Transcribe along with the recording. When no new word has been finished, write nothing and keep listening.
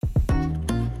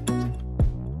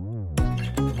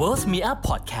World Me Up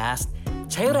Podcast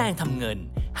ใช้แรงทำเงิน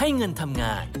ให้เงินทำง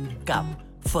านกับ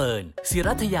เฟิร์น ศิ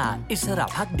รัทยาอิสระ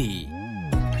ภักดี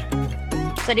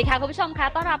สวัสดีค่ะคุณผู้ชมคะ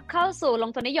ต้อนรับเข้าสู่ล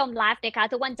งทุนนิยมไลฟ์นะคะ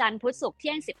ทุกวันจันทร์พุธศุกร์เ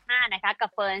ที่ยง15นะคะกับ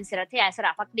เฟิร์น ศิรัทยาอิสร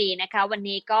ะภักดีนะคะวัน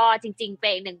นี้ก็จริงๆเ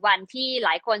ป็นอีก1วันที่หล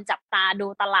ายคนจับตาดู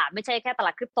ตลาดไม่ใช่แค่ตล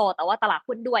าดคริปโตแต่ว่าตลาด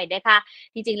หุ้นด้วยนะคะ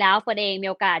จริงๆแล้วเฟิร์นเองมี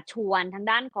โอกาสชวนทาง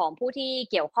ด้านของผู้ที่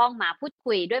เกี่ยวข้องมาพูด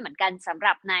คุยด้วยเหมือนกันสำห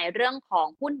รับในเรื่องของ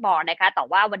หุ้นบอร์นะคะแต่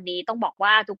ว่าวันนี้ต้องบอกว่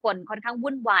าทุกคนค่อนข้าง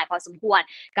วุ่นวายพอสมควร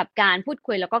กับการพูด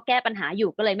คุยแล้วก็แก้ปัญหาอยู่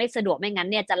ก็เลยไม่สะดวกไม่งั้น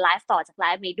เนี่ยจะไลฟ์ต่อจากไล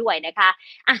ฟ์นี้ด้วยนะคะ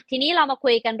ทีนี้เรามาคุ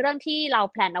ยกันเรื่องที่เรา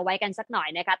แพลนเอาไว้กันสักหน่อย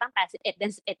นะคะตั้งแต่11เดือ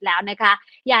น11แล้วนะคะ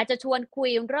อยากจะชวนคุย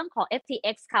เรื่องของ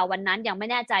FTX ค่ะวันนั้นยังไม่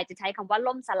แน่ใจจะใช้คำว่า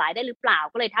ล่มสลายได้หรือเปล่า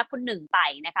ก็เลยทักคุณหนึ่งไป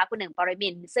นะคะคุณหนึ่งปรมิ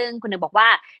นทร์ซึ่งคุณหนึ่งบอกว่า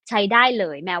ใช้ได้เล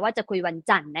ยแม้ว่าจะคุยวัน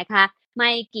จันทร์นะคะไ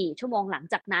ม่กี่ชั่วโมงหลัง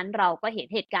จากนั้นเราก็เห็น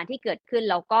เหตุการณ์ที่เกิดขึ้น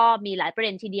แล้วก็มีหลายประเ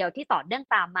ด็นทีเดียวที่ต่อเนื่อง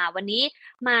ตามมาวันนี้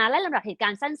มาไล่ลำดับเหตุกา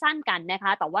รณ์สั้นๆกันนะค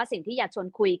ะแต่ว่าสิ่งที่อยากชวน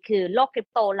คุยคือโลกคริป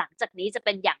โตหลังจากนี้จะเ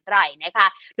ป็นอย่างไรนะคะ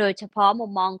โดยเฉพาะมุ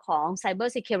มมองของ Cyber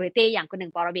Security อย่างคุณหนึ่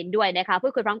งปรมินทร์ด้วยนะคะพู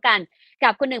ดคุยพร้อมกันกั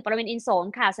บคุณหนึ่งปรมินทร์อินโสม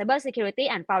ค่ะ Cyber Security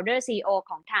and Founder CEO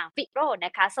ของทาง Figro น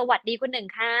ะคะสวัสดีคุณหนึ่ง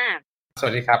ค่ะส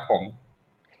วัสดีครับผม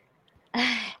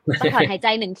ต้องถอนหายใจ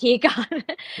1ทีก่อน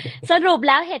สรุป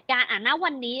แล้วเหตุการณ์ณวั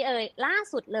นนี้ล่า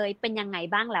สุดเลยเป็นยังไง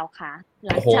บ้างแล้วคะห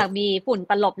ลังจากมีฝุ่น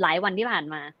ตลบหลายวันที่ผ่าน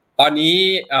มาตอนนี้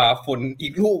ฝุ่นอี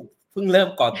กลูกเพิ่งเริ่ม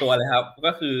ก่อตัวเลยครับ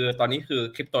ก็คือตอนนี้คือ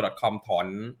crypto.com ถอ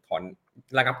น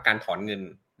ระงับการถอนเงิน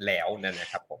แล้วนะ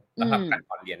ครับผมแล้วทำการถ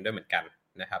อนเหรียญด้วยเหมือนกัน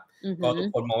นะครับก็ทุก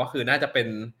คนมองว่าคือน่าจะเป็น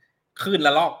คลื่นร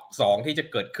ะลอก2ที่จะ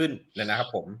เกิดขึ้นนะครับ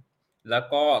ผมแล้ว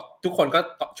ก็ทุกคนก็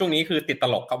ช่วงนี้คือติดต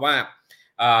ลกครับว่า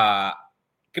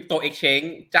คริปโตเอ็กซ์เชน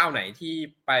จ์เจ้าไหนที่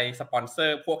ไปสปอนเซอ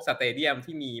ร์พวกสเตเดียม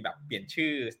ที่มีแบบเปลี่ยนชื่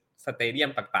อสเตเดียม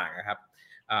ต่างๆนะครับ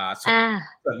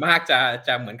ส่วนมากจ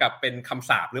ะเหมือนกับเป็นคำ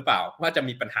สาปหรือเปล่าว่าจะ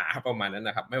มีปัญหาประมาณนั้น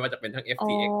นะครับไม่ว่าจะเป็นทั้ง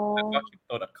FTX แล้วก็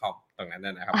crypto.com ตรงนั้น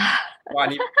นะครับว่า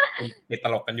นี่เป็นต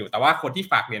ลกกันอยู่แต่ว่าคนที่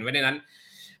ฝากเหรียญไว้ในนั้น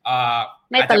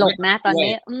ไม่ตลกนะตอน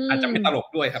นี้อาจจะไม่ตลก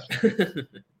ด้วยครับ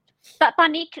ตอน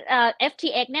นี้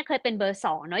FTX เนี่ยเคยเป็นเบอร์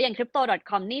2เนาะอย่าง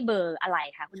crypto.com นี่เบอร์อะไร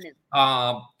คะคุณหนึ่ง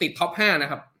ติดท็อป5น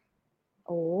ะครับโ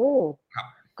อ้ครับ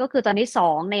ก็คือตอนนี้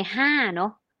2ใน5เนา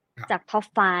ะจากท็อป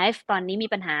5ตอนนี้มี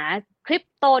ปัญหา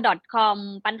crypto.com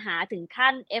ปัญหาถึง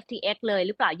ขั้น FTX เลยห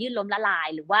รือเปล่ายื่นล้มละลาย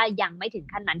หรือว่ายังไม่ถึง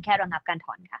ขั้นนั้นแค่ระงับการถ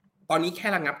อนค่ะตอนนี้แค่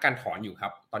ระงับการถอนอยู่ครั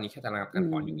บตอนนี้แค่ระงับการ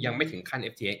ถอนอยู่ยังไม่ถึงขั้น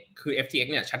FTX คือ FTX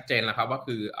เนี่ยชัดเจนแล้วครับว่า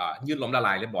คือยื่นล้มละล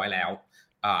ายเรียบร้อยแล้ว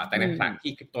แต่ในขณะ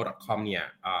ที่ crypto.com เนี่ย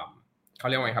เขา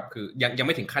เรียกว่าไงครับคือยังไ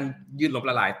ม่ถึงขั้นยื่นล้ม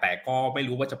ละลายแต่ก็ไม่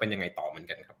รู้ว่าจะเป็นยังไงต่อเหมือน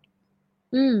กันครับ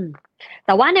แ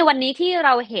ต่ว่าในวันนี้ที่เร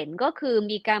าเห็นก็คือ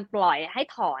มีการปล่อยให้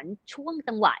ถอนช่วง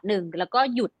จังหวะหนึ่งแล้วก็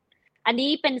หยุดอันนี้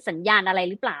เป็นสัญญาณอะไร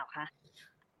หรือเปล่าคะ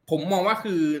ผมมองว่า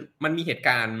คือมันมีเหตุก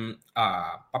ารณ์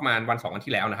ประมาณวัน2วัน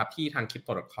ที่แล้วนะครับที่ทาง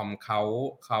crypto.com เข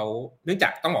าเนื่องจา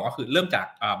กต้องบอกว่าคือเริ่มจาก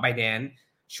Binance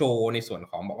โชว์ในส่วน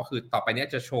ของบอกว่าคือต่อไปเนี้ย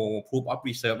จะโชว์ proof of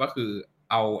reserve ก็คือ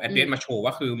เอา address มาโชว์ว่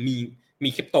าคือมี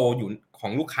คริปโตอยู่ขอ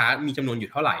งลูกค้ามีจำนวนอ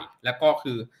ยู่เท่าไหร่แล้วก็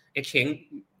คือ exchange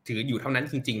ถืออยู่เท่านั้น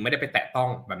จริงๆไม่ได้ไปแตะต้อง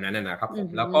แบบนั้นนะครับผม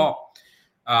แล้วก็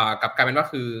กลับกลายเป็นว่า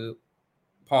คือ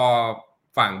พอ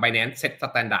ฝั่ง Binance set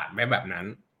standard ไว้แบบนั้น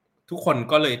ทุกคน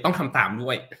ก็เลยต้องทำตามด้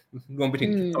วยรวมไปถึ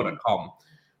ง crypto.com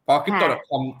พอ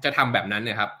crypto.com จะทำแบบนั้นเ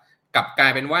นี่ยครับกลับกลา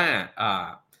ยเป็นว่า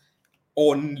โอ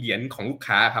นเหรียญของลูก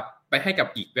ค้าครับไปให้กับ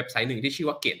อีกเว็บไซต์หนึ่งที่ชื่อ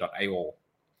ว่า gate.io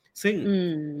ซึ่ง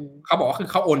เขาบอกว่าคือ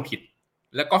เขาโอนผิด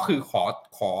แล้วก็คือ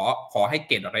ขอให้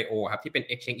gate.io ครับที่เป็น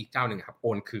exchange อีกเจ้าหนึ่งครับโอ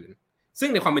นคืนซึ่ง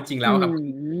ในความเป็นจริงแล้วครับ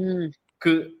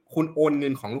คือคุณโอนเงิ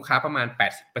นของลูกค้าประมาณ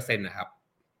 80% นะครับ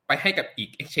ไปให้กับอีก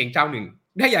exchange เจ้าหนึ่ง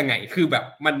ได้ยังไงคือแบบ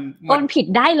มันโอนผิด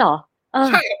ได้เหรอ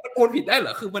ใช่มันโอนผิดได้เหร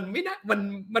อคือมันไม่ได้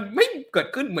มันไม่เกิด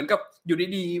ขึ้นเหมือนกับอยู่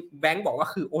ดีๆแบงก์บอกว่า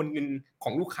คือโอนเงินข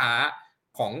องลูกค้า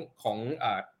ของ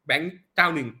แบงก์เจ้า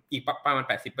หนึ่งอีกประมาณ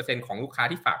 80% ของลูกค้า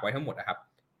ที่ฝากไว้ทั้งหมดนะครับ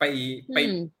ไป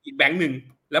อีกแบงก์นึง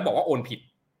แล้วบอกว่าโอนผิด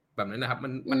แบบนั้นนะครับ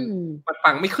มัน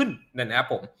ฟังไม่ขึ้นนะครับ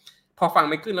ผมพอฟัง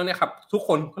ไม่ขึ้นแล้วเนี่ยครับทุกค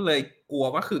นก็เลยกลัว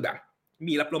ว่าคือแบบ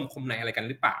มีรับลมคมในอะไรกัน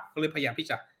หรือเปล่าก็เลยพยายามที่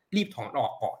จะรีบถอนออ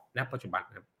กก่อนณปัจจุบัน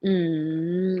ครับ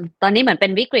ตอนนี้เหมือนเป็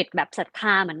นวิกฤตแบบศรัทธ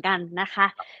าเหมือนกันนะคะ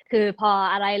คือพอ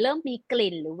อะไรเริ่มมีก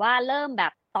ลิ่นหรือว่าเริ่มแบ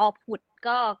บตอผุด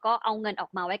ก็เอาเงินออ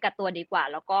กมาไว้กับตัวดีกว่า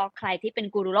แล้วก็ใครที่เป็น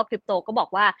กูรูโลกคริปโตก็บอก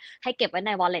ว่าให้เก็บไว้ใ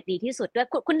น wallet ดีที่สุดด้วย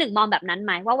คุณหนึ่งมองแบบนั้นไห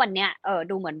มว่าวันเนี้ย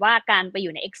ดูเหมือนว่าการไปอ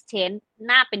ยู่ใน exchange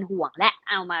น่าเป็นห่วงและ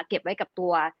เอามาเก็บไว้กับตั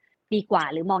วดีกว่า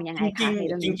หรือมองยังไงคะในเ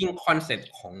รื่องนี้จริงคอนเซ็ป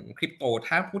ต์ของคริปโต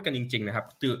ถ้าพูดกันจริงๆนะครับ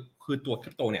คือตัวค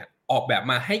ริปโตเนี่ยออกแบบ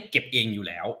มาให้เก็บเองอยู่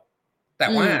แล้วแต่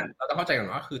ว่าเราต้องเข้าใจก่อน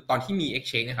ว่าคือตอนที่มี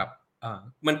exchange นะครับ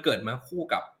มันเกิดมาคู่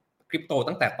กับคริปโต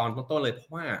ตั้งแต่ตอนต้นๆเลยเพรา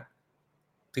ะว่า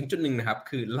ถึงจุดหนึ่งนะครับ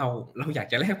คือเราอยาก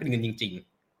จะแลกเป็นเงินจริง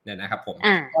เนี่ยนะครับผม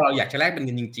พอเราอยากจะแลกเป็นเ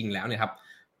งินจริงๆแล้วเนี่ยครับ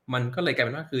มันก็เลยกลายเ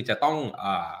ป็นว่าคือจะต้อง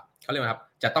เขาเรียกว่าครับ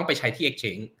จะต้องไปใช้ที่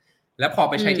exchange แล้วพอ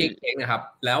ไปใช้ที่ exchange นะครับ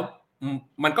แล้ว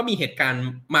มันก็มีเหตุการณ์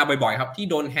มาบ่อยๆครับที่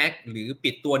โดนแฮกหรือ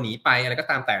ปิดตัวหนีไปอะไรก็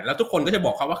ตามแต่แล้วทุกคนก็จะบ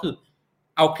อกเขาว่าคือ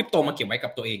เอาคริปโตมาเก็บไว้กั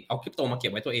บตัวเองเอาคริปโตมาเก็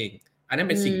บไว้ตัวเองอันนั้น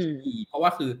เป็นสิ่งที่ดีเพราะว่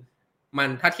าคือมัน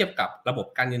ถ้าเทียบกับระบบ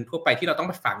การเงินทั่วไปที่เราต้อง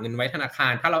ไปฝากเงินไว้ธนาคา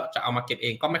รถ้าเราจะเอามาเก็บเอ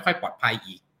งก็ไม่ค่อยปลอดภัย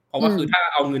อีกเพราะว่าคือถ้า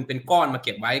เอาเงินเป็นก้อนมาเ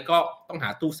ก็บไว้ก็ต้องหา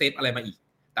ตู้เซฟอะไรมาอีก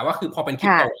แต่ว่าคือพอเป็นคริ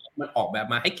ปโตมันออกแบบ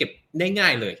มาให้เก็บได้ง่า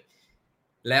ยเลย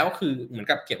แล้วคือเหมือน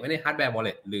กับเก็บไว้ในฮาร์ดแวร์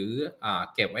wallet หรือ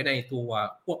เก็บไว้ในตัว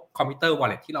พวกคอมพิวเตอร์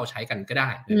wallet ที่เราใช้กันก็ได้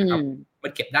นะครับมั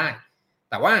นเก็บได้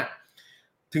แต่ว่า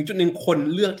ถึงจุดนึงคน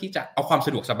เลือกที่จะเอาความส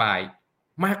ะดวกสบาย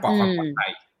มากกว่าความปลอดภั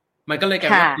ยมันก็เลยกลา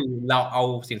ยเป็นว่าคือเราเอา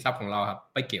สินทรัพย์ของเราครับ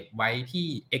ไปเก็บไว้ที่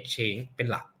exchange เป็น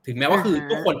หลักถึงแม้ว่าคือ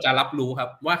ทุกคนจะรับรู้ครับ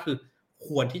ว่าคือค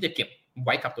วรที่จะเก็บไ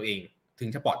ว้กับตัวเองถึง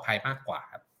จะปลอดภัยมากกว่า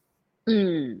ครับ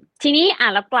ทีนี้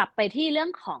เรากลับไปที่เรื่อง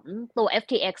ของตัว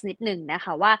FTX นิดนึงนะค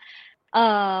ะว่า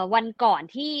วันก่อน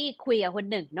ที่คุยกับคน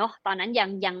หนึ่งเนาะตอนนั้น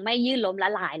ยังไม่ยื่นล้มละ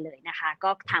ลายเลยนะคะก็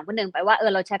ถามคนหนึ่งไปว่า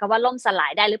เราใช้คำว่าล่มสลา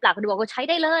ยได้หรือเปล่าเขาบอกว่าใช้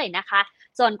ได้เลยนะคะ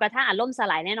จนกระทั่งล่มส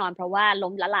ลายแน่นอนเพราะว่าล้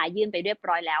มละลายยื่นไปเรียบ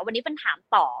ร้อยแล้ววันนี้ปัญหา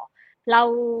ต่อเรา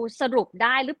สรุปไ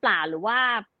ด้หรือเปล่าหรือว่า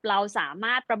เราสาม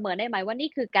ารถประเมินได้ไหมว่านี่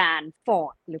คือการฟอ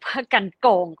ร์ดหรือว่าการโก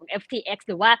งของ FTX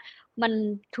หรือว่ามัน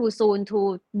too soon to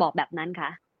บอกแบบนั้นคะ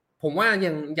ผมว่า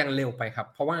ยังเร็วไปครับ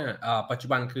เพราะว่าปัจจุ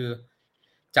บันคือ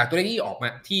จากตัวเลขที่ออกมา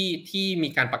ที่มี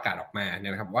การประกาศออกมาเนี่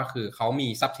ยนะครับว่าคือเขามี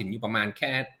ทรัพย์สินอยู่ประมาณแ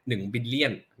ค่1บิลเลีย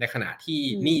นในขณะที่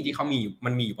หนี้ที่เขามีมั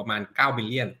นมีอยู่ประมาณ9บิล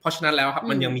เลียนเพราะฉะนั้นแล้วครับ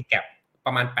มันยังมีแก็ปป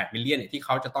ระมาณ8บิลเลียนเนี่ยที่เข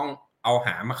าจะต้องเอาห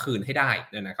ามาคืนให้ได้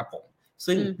นะครับผม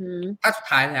ซึ่งถ้าสุด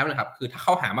ท้ายแล้วนะครับคือถ้าเข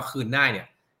าหามาคืนได้เนี่ย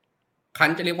คัน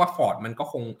จะเรียกว่าฟอร์ดมันก็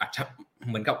คงอาจจะ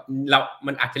เหมือนกับ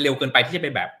มันอาจจะเร็วเกินไปที่จะ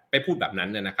ไปพูดแบบนั้น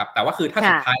นะครับแต่ว่าคือถ้า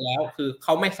สุดท้ายแล้วคือเข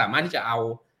าไม่สามารถที่จะเอา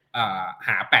ห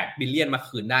า8บิลเลียนมา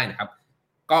คืนได้นะครับ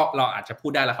ก็เราอาจจะพู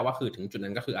ดได้แล้วครับว่าคือถึงจุด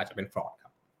นั้นก็คืออาจจะเป็นฟรอดครั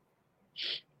บ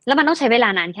แล้วมันต้องใช้เวลา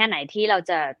นานแค่ไหนที่เรา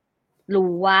จะ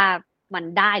รู้ว่ามัน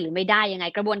ได้หรือไม่ได้ยังไง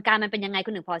กระบวนการมันเป็นยังไงคุ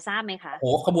ณหนึ่งพอทราบไหมคะโอ้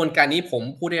กระบวนการนี้ผม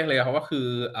พูดได้เลยครับว่าคือ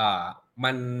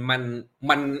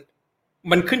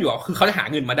มันขึ้นอยู่กับคือเขาจะหา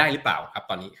เงินมาได้หรือเปล่าครับ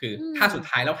ตอนนี้คือถ้าสุด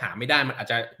ท้ายแล้วหาไม่ได้มันอาจ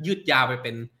จะยืดยาวไปเ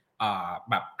ป็น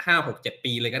แบบ5-6-7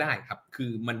 ปีเลยก็ได้ครับคือ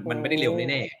มันไม่ได้เร็ว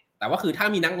แน่ๆแต่ว่าคือถ้า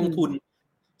มีนักลงทุน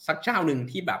สักเจ้านึง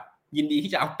ที่แบบยินดี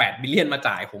ที่จะเอา8บิลเลียนมา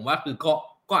จ่ายผมว่าคือ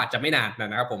ก็อาจจะไม่นาน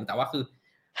นะครับผมแต่ว่าคือ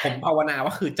ผมภาวนา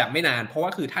ว่าคือจะไม่นานเพราะว่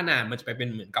าคือถ้านานมันจะไปเป็น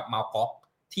เหมือนกับเมาก๊อก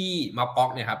ที่เมาก๊อก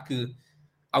เนี่ยครับคือ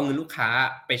เอาเงินลูกค้า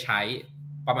ไปใช้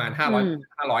ประมาณ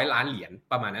500ล้านเหรียญ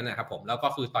ประมาณนั้นนะครับผมแล้วก็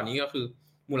คือตอนนี้ก็คือ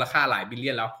มูลค่าหลายบิลเลี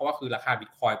ยนแล้วเพราะว่าคือราคา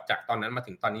Bitcoin จากตอนนั้นมา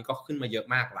ถึงตอนนี้ก็ขึ้นมาเยอะ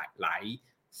มากหลาย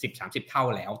10-30 เท่า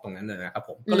แล้วตรงนั้นนะครับผ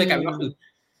มก็เลยกลายเป็นว่าคือ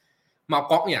เมา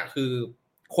ก๊อกเนี่ยคือ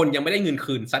คนยังไม่ได้เงิน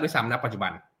คืนซะด้วยซ้ำณปัจจุบั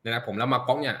นนะครับผมแล้วเมา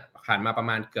ก๊อกเนี่ยผ่านมาประ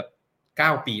มาณเกือบ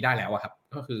9ปีได้แล้วครับ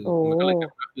ก็คือมันก็เลย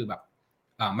ก็คือแบบ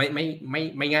ไ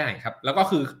ม่ง่ายครับแล้วก็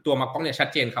คือตัวเมาก๊อกเนี่ยชัด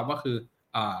เจนครับว่าคือ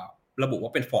ระบุว่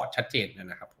าเป็นฟอร์ดชัดเจน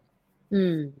นะครับ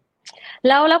แ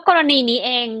ล้วกรณีนี้เ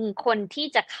องคนที่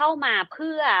จะเข้ามาเ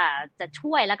พื่อจะ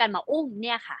ช่วยแล้วกันมาอุ้มเ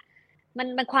นี่ยค่ะมั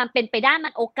นความเป็นไปได้มั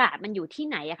นโอกาสมันอยู่ที่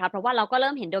ไหนอะคะเพราะว่าเราก็เ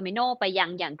ริ่มเห็นโดมิโนไปอย่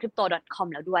าง crypto.com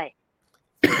แล้วด้วย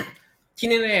ที่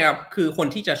แน่ๆครับคือคน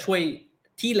ที่จะช่วย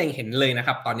ที่เล็งเห็นเลยนะค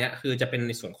รับตอนนี้คือจะเป็นใ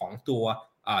นส่วนของตัว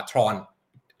Tron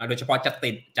โดยเฉพาะ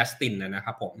จัสตินนะค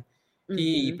รับผม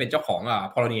ที่เป็นเจ้าของ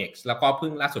Poloniex แล้วก็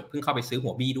ล่าสุดเพิ่งเข้าไปซื้อหั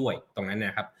วบี้ด้วยตรงนั้น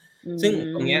นะครับซึ่ง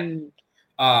ตรงเนี้ย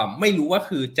ไม่รู้ว่า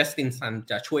คือจัสตินซัน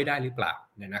จะช่วยได้หรือเปล่า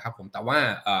เนี่ยนะครับผมแต่ว่า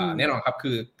แน่นอนครับ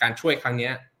คือการช่วยครั้งนี้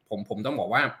ผมต้องบอก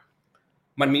ว่า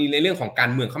มันมีในเรื่องของกา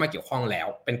รเมืองเข้ามาเกี่ยวข้องแล้ว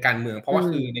เป็นการเมืองเพราะว่า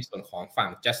คือในส่วนของฝั่ง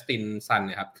จัสตินซัน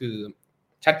นะครับคือ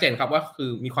ชัดเจนครับว่าคื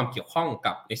อมีความเกี่ยวข้อง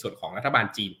กับในส่วนของรัฐบาล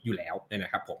จีนอยู่แล้วน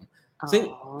ะครับผมซึ่ง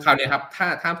คราวนี้ครับ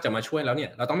ถ้าจะมาช่วยแล้วเนี่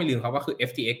ยเราต้องไม่ลืมครับว่าคือ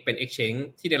FTX เป็น exchange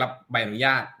ที่ได้รับใบอนุญ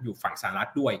าตอยู่ฝั่งสหรัฐ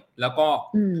ด้วยแล้วก็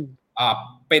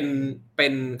เป็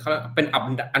น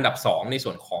อันดับ2ในส่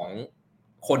วนของ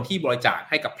คนที่บริจาค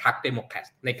ให้กับพรรคเดโมแครต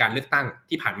ในการเลือกตั้ง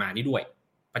ที่ผ่านมานี้ด้วย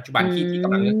ปัจจุบันที่ก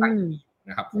ำลังเลือกตั้ง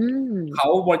นะครับเขา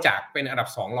บริจาคเป็นอันดับ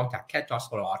2รองจากแค่จอร์จ โซ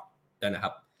รอสนะค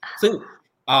รับซึ่ง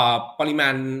ปริมา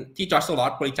ณที่จอร์จ โซรอ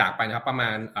สบริจาคไปนะครับประมา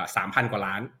ณ3,000 กว่า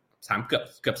ล้าน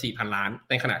เกือบ 4,000 ล้าน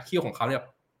ในขณะที่ของเขาเนี่ย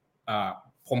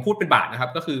ผมพูดเป็นบาทนะครั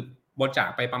บก็คือบริจาค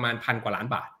ไปประมาณ1,000 กว่าล้าน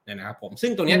บาทนะครับผมซึ่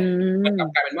งตรงนี้มัน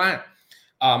กลายเป็นว่า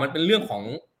มันเป็นเรื่องของ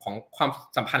ความ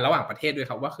สัมพันธ์ระหว่างประเทศด้วย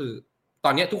ครับว่าคือตอ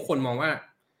นนี้ทุกคนมองว่า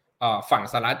ฝั่ง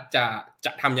สหรัฐจ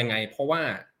ะทำยังไงเพราะว่า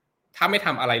ถ้าไม่ท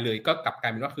ำอะไรเลยก็กลับกลา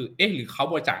ยเป็นว่าคือหรือเขา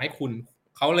บริจาคให้คุณ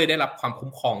เขาเลยได้รับความคุ้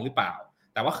มครองหรือเปล่า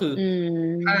แต่ว่าคือ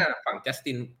ถ้าฝั่งจัส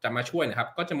ตินจะมาช่วยนะครับ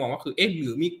ก็จะมองว่าคือหรื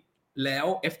อมีแล้ว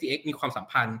FTX มีความสัม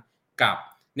พันธ์กับ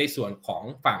ในส่วนของ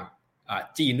ฝั่ง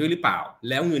จีนด้วยหรือเปล่า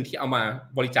แล้วเงินที่เอามา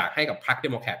บริจาคให้กับพรรคเด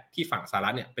โมแครตที่ฝั่งสหรั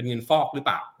ฐเนี่ยเป็นเงินฟอกหรือเป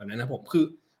ล่าแบบนั้นนะผมคือ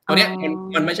ตัวเนี้ย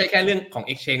มันไม่ใช่แค่เรื่องของ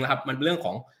exchange แล้วครับมันเป็นเรื่องข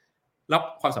องรับ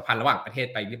ความสัมพันธ์ระหว่างประเทศ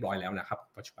ไปเรียบร้อยแล้วนะครับ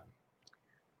ปัจจุบัน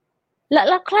แ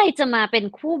ล้วใครจะมาเป็น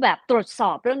คู่แบบตรวจส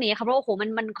อบเรื่องนี้ครับเพราะโอ้โห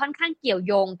มันค่อนข้างเกี่ยว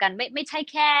โยงกันไม่ใช่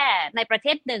แค่ในประเท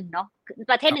ศหนึ่งเนาะ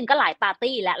ประเทศหนึ่งก็หลายปาร์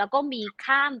ตี้แล้วก็มี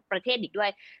ข้ามประเทศอีกด้วย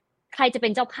ใครจะเป็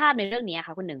นเจ้าภาพในเรื่องนี้ค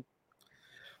ะคุณหนึ่ง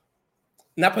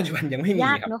ณปัจจุบันยังไม่มี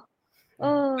ครับ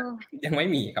ยังไม่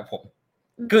มีครับผม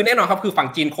คือแน่นอนครับคือฝั่ง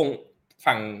จีนคง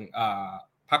ฝั่ง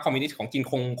พรรคคอมมิวนิสต์ของจีน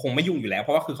คงไม่ยุ่งอยู่แล้วเพ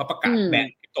ราะว่าคือเขาประกาศแบน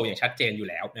คริปโตอย่างชัดเจนอยู่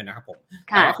แล้วเนี่ยนะครับผมแ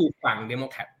ต่ว่าคือฝั่งเดโม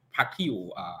แครตพรรคที่อยู่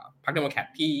พรรคเดโมแครต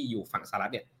ที่อยู่ฝั่งสหรั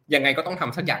ฐเนี่ยยังไงก็ต้องท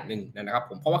ำสักอย่างนึงนะครับ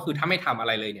ผมเพราะว่าคือถ้าไม่ทำอะไ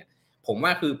รเลยเนี่ยผมว่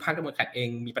าคือพรรคเดโมแครตเอง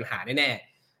มีปัญหาแน่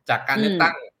ๆจากการเลือก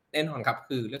ตั้งแน่นอนครับ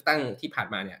คือเลือกตั้งที่ผ่าน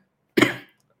มาเนี่ย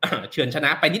เฉือนชนะ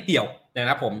ไปนิดเดียวนะ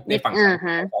ครับผมในฝั่งของ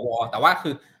สวแต่ว่าคื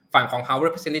อฝั่งของ House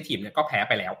Representative เนี่ยก็แพ้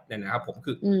ไปแล้วนะครับผม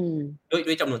คือ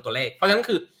ด้วยจำนวนตัวเลขเพราะฉะนั้น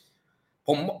คือผ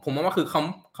มมองว่าคือ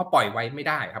เขาปล่อยไว้ไม่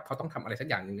ได้ครับเขาต้องทำอะไรสัก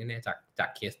อย่างนึงแน่ๆจาก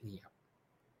เคสนี้ครับ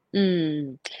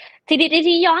ที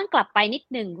นี้ย้อนกลับไปนิด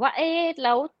นึงว่าแ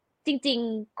ล้วจริง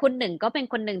ๆคุณหนึ่งก็เป็น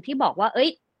คนหนึ่งที่บอกว่า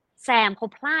แซมเขา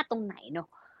พลาดตรงไหนเนาะ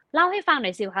เล่าให้ฟังหน่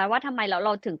อยสิคะว่าทำไมเร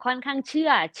าถึงค่อนข้างเ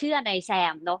ชื่อในแซ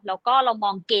มเนาะแล้วก็เราม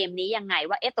องเกมนี้ยังไง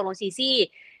ว่าตกลงซีซี่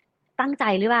ตั้งใจ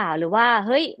หรือเปล่าหรือว่าเ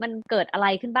ฮ้ยมันเกิดอะไร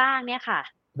ขึ้นบ้างเนี่ยค่ะ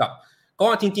ก็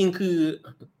จริงๆคือ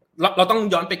เราต้อง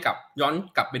ย้อน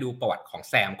กลับไปดูประวัติของ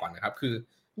แซมก่อนนะครับคือ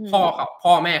พ่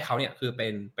อแม่เขาเนี่ยคือเ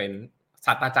ป็นศ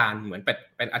าสตราจารย์เหมือน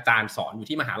เป็นอาจารย์สอนอยู่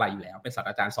ที่มหาลัยอยู่แล้วเป็นศาสต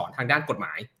ราจารย์สอนทางด้านกฎหม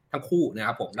ายทั้งคู่นะค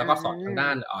รับผมแล้วก็สอนทางด้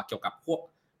านเกี่ยวกับพวก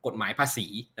กฎหมายภาษี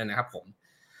นะครับผม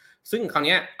ซึ่งคราว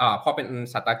นี้พอเป็น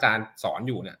ศาสตราจารย์สอน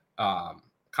อยู่เนี่ย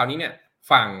คราวนี้เนี่ย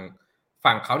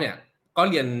ฝั่งเขาเนี่ยก็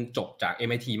เรียนจบจาก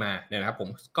MIT มาเนี่ยนะครับผม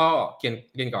ก็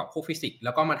เรียนเกี่ยวกับพวกฟิสิกส์แ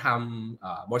ล้วก็มาท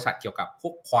ำบริษัทเกี่ยวกับพ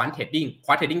วกควอนเทรดดิ้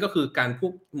งก็คือการพว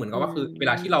กเหมือนกับว่าคือเว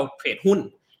ลาที่เราเทรดหุ้น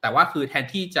แต่ว่าคือแทน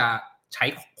ที่จะใช้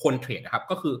คนเทรดนะครับ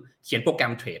ก็คือเขียนโปรแกร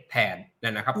มเทรดแทน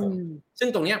นะครับผมซึ่ง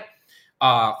ตรงเนี้ย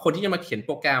คนที่จะมาเขียนโป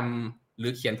รแกรมหรื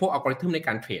อเขียนพวกอัลกอริทึมในก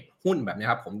ารเทรดหุ้นแบบนี้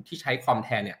ครับผมที่ใช้คอมแท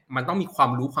นเนี่ยมันต้องมีความ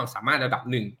รู้ความสามารถระดับ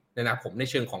หนึ่งนะครับผมใน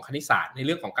เชิงของคณิตศาสตร์ในเ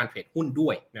รื่องของการเทรดหุ้นด้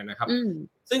วยนะครับ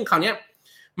ซึ่งคราวนี้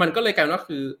มันก็เลยกลายเป็นว่า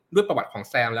คือด้วยประวัติของ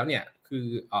แซมแล้วเนี่ยคือ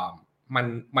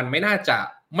มันไม่น่าจะ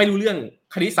ไม่รู้เรื่อง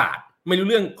คณิตศาสตร์ไม่รู้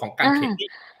เรื่องของการเทรด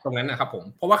ตรงนั้นนะครับผม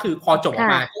เพราะว่าคือพอจบออก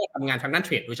มาก็ทำงานทางด้านเท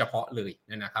รดโดยเฉพาะเลย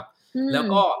นะครับแล้ว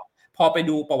ก็พอไป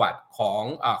ดูประวัติของ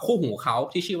คู่หูเขา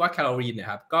ที่ชื่อว่าแคโรลีนน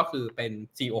ะครับก็คือเป็น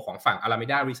CEO ของฝั่ง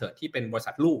Alameda Research ที่เป็นบริ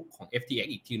ษัทลูกของ FTX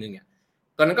อีกทีนึงเนี่ย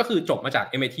ตอนนั้นก็คือจบมาจาก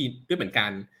MIT ด้วยเหมือนกั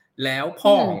นแล้ว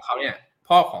พ่อของเขาเนี่ย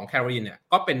พ่อของแคโรลีนเนี่ย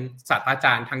ก็เป็นศาสตราจ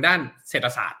ารย์ทางด้านเศรษฐ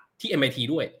ศาสตร์ที่ MIT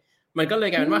ด้วยมันก็เลย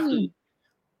กลายเป็นว่า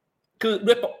คือ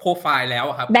ด้วยโปรไฟล์แล้ว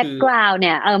ครับแบ็คกราวด์เ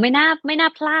นี่ยไม่น่า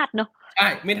พลาดเนาะใช่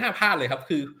ไม่น่าพลาดเลยครับ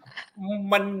คือ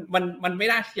มันไม่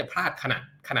น่าที่จะพลาดข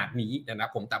นาดนี้นะ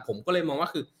ผมแต่ผมก็เลยมองว่า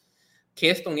คือเค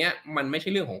สตรงเนี้ยมันไม่ใช่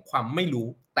เรื่องของความไม่รู้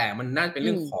แต่มันน่าจะเป็นเ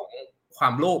รื่องของควา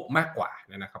มโลภมากกว่า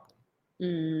นะครับ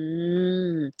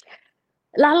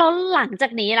แล้วหลังจา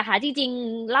กนี้ล่ะคะจริง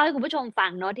ๆเล่าให้คุณผู้ชมฟั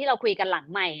งเนาะที่เราคุยกันหลัง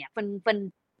ใหม่อ่ะเป็น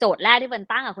โจทย์แรกที่เฟิร์น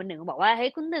ตั้งกับคุณหนึ่งบอกว่าเฮ้ย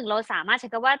คุณหนึ่งเราสามารถใช้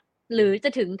คำว่าหรือจะ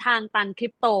ถึงทางตันคริ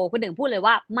ปโตคุณหนึ่งพูดเลย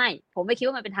ว่าไม่ผมไม่คิด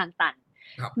ว่ามันเป็นทางตัน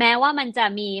แม้ว่ามันจะ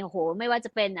มีไม่ว่าจะ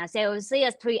เป็น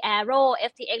Celsius Three Arrow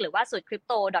FTX หรือว่าสูตร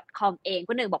crypto.com เอง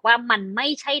คุณหนึ่งบอกว่ามันไม่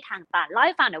ใช่ทางตันเล่าใ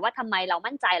ห้ฟังหน่อยว่าทำไมเรา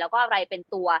มั่นใจแล้วก็อะไรเป็น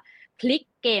ตัวพลิก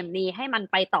เกมนี้ให้มัน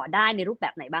ไปต่อได้ในรูปแบ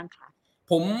บไหนบ้างคะ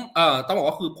ผมต้องบอก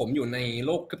ว่าคือผมอยู่ในโ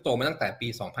ลกคริปโตมาตั้งแต่ปี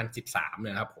2013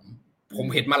นะครับผม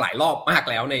เห็นมาหลายรอบมาก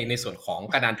แล้วในส่วนของ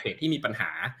การเทรดที่มีปัญหา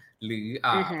หรือ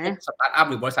สตาร์ทอัพ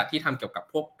หรือบริษัทที่ทำเกี่ยวกับ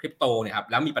พวกคริปโตเนี่ยครับ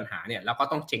แล้วมีปัญหาเนี่ยแล้วก็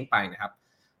ต้องเจ๊งไปนะครับ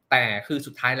แต่คือ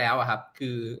สุดท้ายแล้วครับคื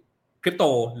อคริปโต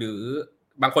หรือ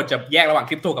บางคนจะแยกระหว่าง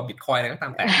คริปโตกับบิตคอยน์อะไรก็ตา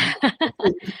มแต่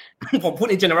ผมพูด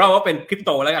in general ว่าเป็นคริปโ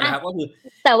ตแล้วกันนะครับก็คือ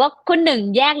แต่ว่าคุณหนึ่ง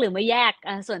แยกหรือไม่แยก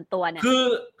ส่วนตัวเนี่ย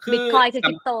บิตคอยน์คือค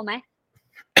ริปโตไหม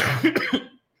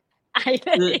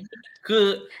คือ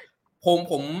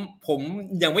ผม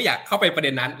ยังไม่อยากเข้าไปประเด็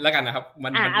นนั้นแล้วกันนะครับมั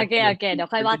นโอเคเดี๋ยว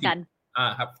ค่อยว่ากัน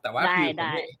ครับแต่ว่าคือ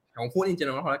ของพูด in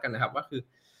general แล้วกันนะครับว่าคือ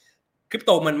คริปโ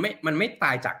ตมันไม่ต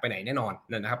ายจากไปไหนแน่นอน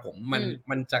นะครับผม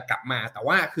มันจะกลับมาแต่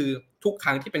ว่าคือทุกค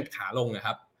รั้งที่เป็นขาลงนะค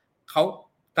รับเขา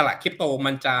ตลาดคริปโต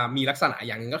มันจะมีลักษณะอ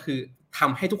ย่างนึงก็คือท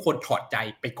ำให้ทุกคนถอดใจ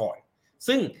ไปก่อน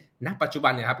ซึ่งณปัจจุบั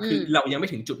นเนี่ยครับคือเรายังไม่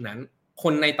ถึงจุดนั้นค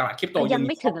นในตลาดคริปโตยัง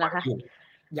ไม่ถึงหรอคะ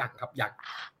ยังครับยัง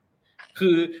คื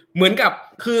อเหมือนกับ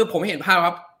คือผมเห็นภาพค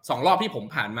รับ2รอบที่ผม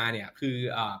ผ่านมาเนี่ยคือ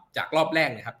จากรอบแรก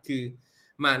นะครับคือ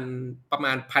มันประม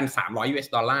าณ $1,300 US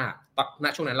ณ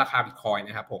ช่วงนั้นราคา Bitcoin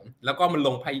นะครับผมแล้วก็มันล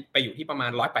งไปอยู่ที่ประมา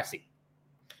ณ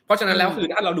180เพ ราะฉะนั้นแล้วคือ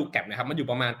ถ้าเราดูแก็ปนะครับมันอยู่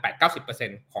ประมาณ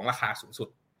 8-90% ของราคาสูงสุด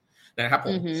นะครับผ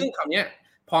มซึ่งคราวเนี้ย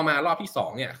พอมารอบที่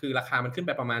2เนี่ยคือราคามันขึ้นไ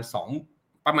ปประมาณ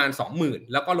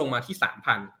 20,000 แล้วก็ลงมาที่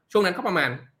 3,000 ช่วงนั้นก็ประมาณ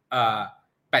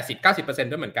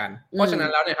80-90% ด้วยเหมือนกันเพราะฉะนั้น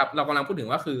แล้วเนี่ยครับเรากำลังพูดถึง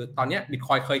ว่าคือตอนเนี้ย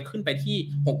Bitcoin เคยขึ้นไปที่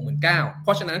 69,000 เพร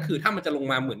าะฉะนั้นคือถ้ามันจะลง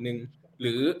มา 10,000 ห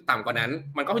รือต่ำกว่านั้น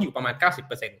มันก็อยู่ประมาณ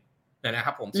 90% นะค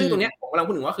รับผมซึ่งตรงเนี้ยผมกำลัง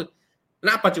พูดถึงว่าคือณ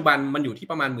ปัจจุบันมันอยู่ที่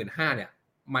ประมาณ 15,000 เนี่ย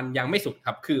มันยังไม่สุดค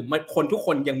รับคือคนทุกค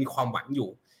นยังมีความหวังอยู่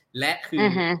และคือ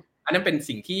อันนั้นเป็น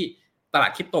สิ่งที่ตลา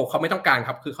ดคริปโตเขาไม่ต้องการค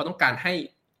รับคือเขาต้องการให้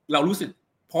เรารู้สึก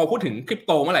พอพูดถึงคริปโ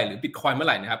ตเมื่อไหร่หรือ Bitcoin เมื่อไ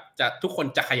หร่นะครับจะทุกคน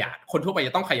จะขยาดคนทั่วไปจ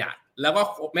ะต้องขยาดแล้วก็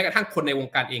แม้กระทั่งคนในวง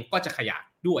การเองก็จะขยาด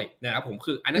ด้วยนะครับผม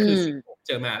คืออันนั้นคือสิ่งที่ผมเ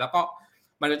จอมาแล้วก็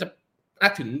มันจะ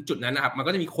ถึงจุดนั้นนะครับมัน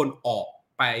ก็จะมีคนออก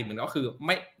ไปเหมือนก็คือไ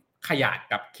ม่ขยาด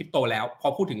กับคริปโตแล้วพอ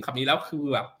พูดถึงคำนี้แล้วคือ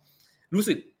แบบรู้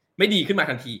สึกไม่ดีขึ้นมา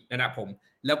ทันทีนะครับผม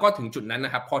แล้วก็ถึงจุดนั้นน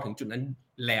ะครับพอถึงจุดนั้น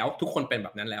แล้วทุกคนเป็นแบ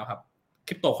บนั้นแล้วครับค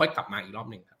ริปโตค่อยกลับมาอีกรอบ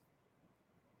นึงครับ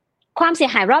ความเสีย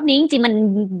หายรอบนี้จริงๆมัน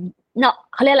เนาะ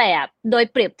เขาเรียกอะไรอ่ะโดย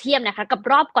เปรียบเทียบนะคะกับ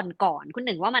รอบก่อนๆคุณห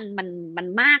นึ่งว่ามัน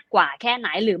มากกว่าแค่ไหน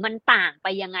หรือมันต่างไป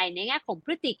ยังไงในแง่ของพ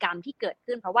ฤติกรรมที่เกิด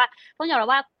ขึ้นเพราะว่าต้องยอมรับ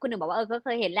ว่าคุณหนึ่งบอกว่าก็เค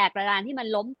ยเห็นแหลกกระดานที่มัน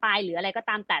ล้มไปหรืออะไรก็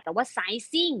ตามแต่ว่าไซ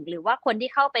ซิ่งหรือว่าคนที่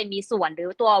เข้าไปมีส่วนหรือ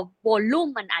ตัวโวลุ่ม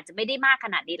มันอาจจะไม่ได้มากข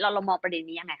นาดนี้เรามองประเด็น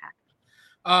นี้ยังไงคะ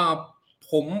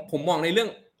ผมมองในเรื่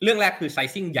องแรกคือไซ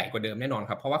ซิ่งใหญ่กว่าเดิมแน่นอน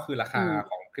ครับเพราะว่าคือราคา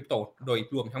ของคริปโตโดย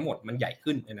รวมทั้งหมดมันใหญ่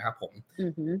ขึ้นนะครับผม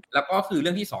แล้วก็คือเ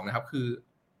รื่องที่2นะครับคือ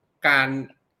การ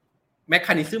แมคค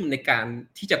านิซึมในการ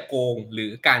ที่จะโกงหรื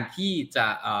อการที่จะ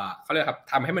เขาเรียกครับ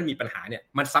ทำให้มันมีปัญหาเนี่ย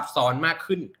มันซับซ้อนมาก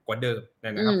ขึ้นกว่าเดิม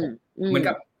นะครับผมเหมือน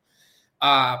กับ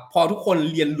พอทุกคน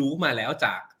เรียนรู้มาแล้ว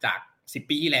จาก10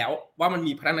 ปีที่แล้วว่ามัน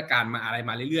มีพัฒนาการมาอะไร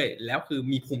มาเรื่อยๆแล้วคือ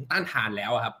มีภูมิต้านทานแล้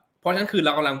วครับเพราะฉะนั้นคือเร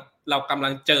ากำลั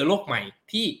งเจอโลกใหม่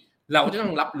ที่เราจะต้อ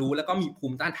งรับรู้แล้วก็มีภู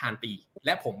มิต้านทานปีแล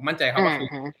ะผมมั่นใจครับว่าคือ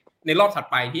ในรอบถัด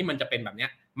ไปที่มันจะเป็นแบบเนี้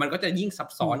ยมันก็จะยิ่งซับ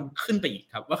ซ้อนขึ้นไปอีก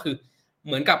ครับก็คือเ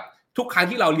หมือนกับทุกครั้ง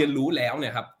ที่เราเรียนรู้แล้วเนี่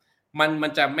ยครับมั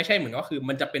นจะไม่ใช่เหมือนก็คือ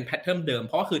มันจะเป็นแพทเทิร์นเดิมเ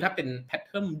พราะว่าคือถ้าเป็นแพทเ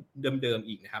ทิร์นเดิมๆ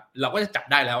อีกนะครับเราก็จะจับ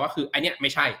ได้แล้วว่าคือไอเนี้ยไม่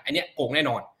ใช่ไอเนี้ยโกงแน่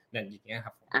นอนนั่นอย่างเงี้ยค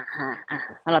รับ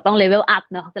เราต้องเลเวลอัพ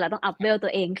เนาะคือเราต้องอัพเวลตั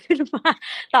วเองขึ้นมา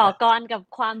ต่อกรกับ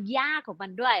ความยากของมั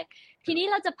นด้วยทีนี้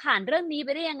เราจะผ่านเรื่องนี้ไป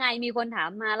ได้ยังไงมีคนถาม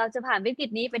มาเราจะผ่านวิกฤต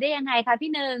นี้ไปได้ยังไงคะ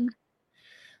พี่นึง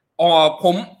ผ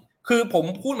ม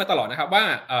พูดมาตลอดนะครับว่า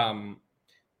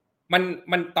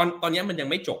มันตอนนี้มันยัง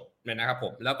ไม่จบนะครับผ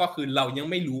มแล้วก็คือเรายัง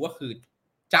ไม่รู้ว่าคือ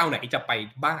เจ้าไหนจะไป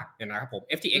บ้างนะครับผม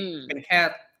FTX เป็นแค่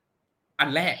อัน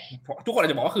แรกทุกคนอาจ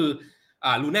จะบอกว่าคือ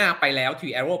Luna ไปแล้ว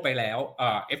Three Arrow ไปแล้ว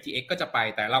FTX ก็จะไป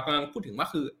แต่เรากำลังพูดถึงว่า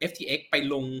คือ FTX ไป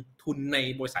ลงทุนใน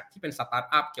บริษัทที่เป็นสตาร์ท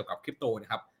อัพเกี่ยวกับคริปโตน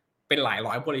ะครับเป็นหลาย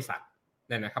ร้อยบริษัท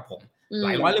นะครับผมหล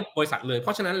ายร้อยบริษัทเลยเพร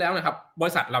าะฉะนั้นแล้วนะครับบ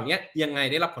ริษัทเหล่านี้ยังไง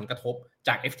ได้รับผลกระทบจ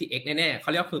าก FTX แน่ๆเขา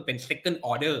เรียกว่าคือเป็น second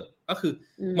order ก็คือ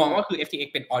มองว่าคือ FTX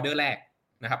เป็นออเดอร์แรก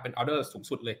นะครับเป็นออเดอร์สูง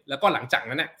สุดเลยแล้วก็หลังจาก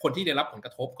นั้นเนี่ยคนที่ได้รับผลก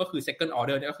ระทบก็คือ second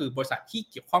order เนี่ยก็คือบริษัทที่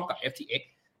เกี่ยวข้องกับ FTX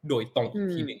โดยตรงอีก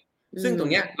ทีนึงซึ่งตรง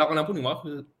เนี้ยเรากำลังพูดถึงว่า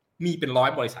คือมีเป็น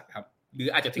100บริษัทครับหรือ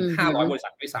อาจจะถึง500บริษั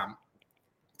ทด้วยซ้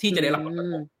ำที่จะได้รับผลกระ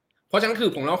ทบเพราะฉะนั้นคือ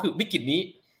ผมว่าคือวิกฤตนี้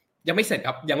ยังไม่เสร็จค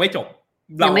รับยังไม่จบ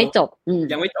ยังไม่จบ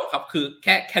ครับคือ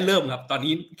แค่เริ่มครับตอน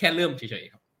นี้แค่เริ่มเฉย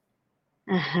ๆครับ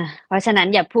เพราะฉะนั้น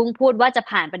อย่าพุ่งพูดว่าจะ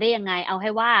ผ่านไปได้ยังไงเอาให้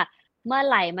ว่าเมื่อ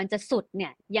ไหร่มันจะสุดเนี่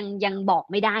ยยังบอก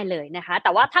ไม่ได้เลยนะคะแ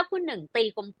ต่ว่าถ้าคุณหนึ่งตี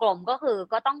กลมๆก็คือ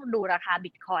ก็ต้องดูราคา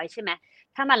Bitcoin ใช่ไหม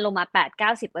ถ้ามันลงมา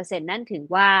 8-90% นั่นถือ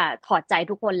ว่าถอดใจ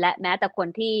ทุกคนและแม้แต่คน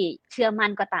ที่เชื่อมั่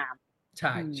นก็ตามใ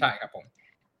ช่ครับผม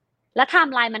แล้วไท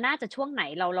ม์ไลน์มันน่าจะช่วงไหน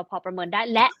เราพอประเมินได้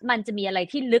และมันจะมีอะไร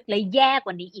ที่ลึกและแย่ก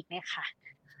ว่านี้อีกไหมคะ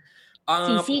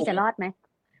ซีซี่จะรอดไหม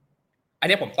อัน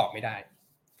นี้ผมตอบไม่ได้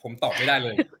เล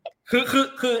ย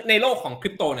คือในโลกของคริ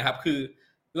ปโตนะครับคือ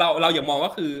เราอย่ามองว่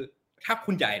าคือถ้า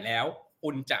คุณใหญ่แล้วคุ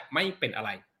ณจะไม่เป็นอะไร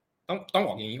ต้องบ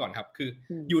อกอย่างนี้ก่อนครับคือ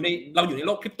เราอยู่ในโ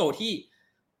ลกคริปโตที่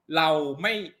เรา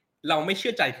ไม่เชื่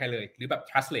อใจใครเลยหรือแบบ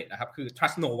trustless นะครับคือ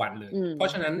trust no one เลยเพรา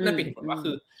ะฉะนั้นนั่นเป็นเหตุผลว่า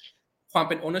คือความเ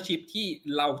ป็น ownership ที่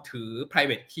เราถือ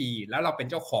private key แล้วเราเป็น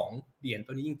เจ้าของเหรียญ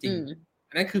ตัวนี้จริงๆ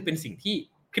อันนั้นคือเป็นสิ่งที่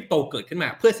คริปโตเกิดขึ้นมา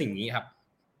เพื่อสิ่งนี้ครับ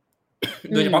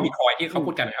โดยเฉพาะ Bitcoin ที่เขา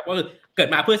พูดกันนะครับก็คือเกิด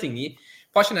มาเพื่อสิ่งนี้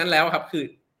เพราะฉะนั้นแล้วครับคือ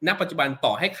ณปัจจุบันต่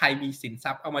อให้ใครมีสินท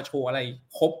รัพย์เอามาโชว์อะไร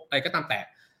ครบอะไรก็ตามแต่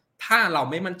ถ้าเรา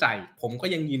ไม่มั่นใจผมก็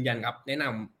ยังยืนยันครับแนะน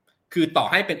ำคือต่อ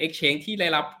ให้เป็น exchange ที่ได้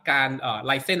รับการ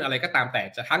license อะไรก็ตามแต่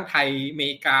จะทั้งไทยอเม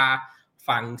ริกา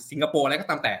ฝั่งสิงคโปร์อะไรก็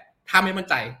ตามแต่ถ้าไม่มั่น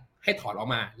ใจให้ถอนออก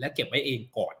มาและเก็บไว้เอง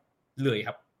ก่อนเลยค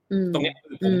รับตรงนี้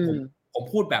คือผม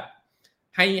พูดแบบ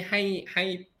ให้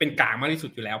เป็นกลางมากที่สุ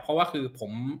ดอยู่แล้วเพราะว่าคือผ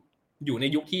มอยู่ใน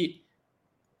ยุคที่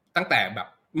ตั้งแต่แบบ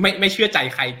ไม่เชื่อใจ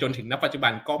ใครจนถึงณปัจจุบั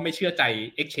นก็ไม่เชื่อใจ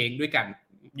exchange ด้วยกัน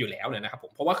อยู่แล้วเนี่ยนะครับผ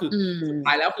มเพราะว่าคือสุดท้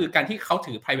ายแล้วคือการที่เขา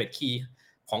ถือ private key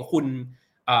ของคุณ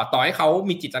ต่อให้เขา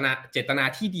มีเจตนา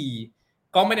ที่ดี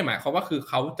ก็ไม่ได้หมายความว่าคือ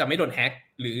เขาจะไม่โดนแฮก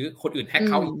หรือคนอื่นแฮก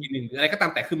เขาอีกทีนึงหรืออะไรก็ตา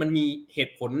มแต่คือมันมีเห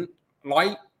ตุผล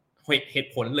เหตุ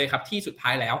ผลเลยครับที่สุดท้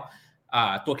ายแล้ว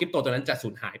ตัวคริปโตตัวนั้นจะสู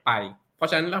ญหายไปเพราะ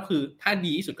ฉะนั้นแล้วคือถ้า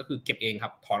ดีที่สุดก็คือเก็บเองครั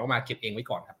บถอนออกมาเก็บเองไว้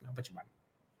ก่อนครับณปัจจุบัน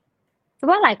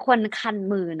ว่าหลายคนคัน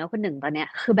มือเนาะคุณหนึ่งตอนเนี้ย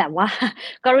คือแบบว่า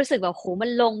ก็รู้สึกแบบโหมั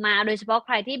นลงมาโดยเฉพาะใค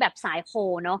รที่แบบสายโค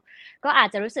เนาะก็อาจ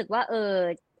จะรู้สึกว่า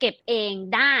เก็บเอง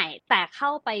ได้แต่เข้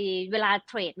าไปเวลาเ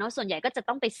ทรดเนาะส่วนใหญ่ก็จะ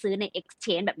ต้องไปซื้อใน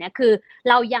exchange แบบเนี้ยคือ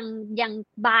เรายัง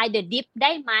buy the dip ไ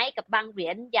ด้ไหมกับบางเหรี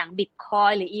ยญอย่าง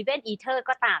Bitcoin หรือ even Ether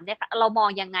ก็ตามเนี่ยค่ะเรามอง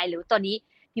ยังไงหรือตัวนี้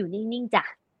อยู่นิ่งๆจ้ะ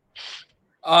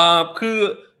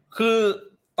คือ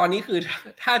ตอนนี้คือ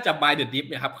ถ้าจะ buy the dip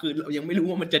เนี่ยครับคือเรายังไม่รู้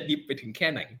ว่ามันจะดิฟไปถึงแค่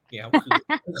ไหนเนี่ยครับ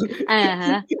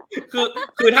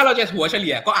คือถ้าเราจะถัวเฉ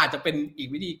ลี่ยก็อาจจะเป็นอีก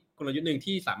วิธีกลยุทธ์นึง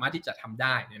ที่สามารถที่จะทำไ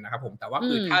ด้นะครับผมแต่ว่า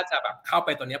คือถ้าจะแบบเข้าไป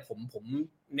ตอนนี้ผม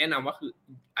แนะนำว่าคือ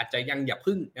อาจจะยังอย่า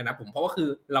พึ่งนะผมเพราะว่าคือ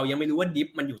เรายังไม่รู้ว่าดิฟ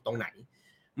มันอยู่ตรงไหน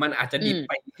มันอาจจะดิฟไ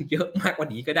ปเยอะมากกว่า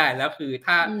นี้ก็ได้แล้วคือ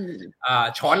ถ้า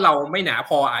ช้อนเราไม่หนา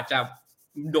พออาจจะ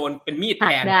โดนเป็นมีดแ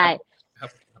ทนได้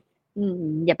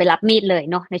อย่าไปรับมีดเลย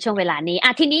เนาะในช่วงเวลานี้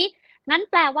ทีนี้งั้น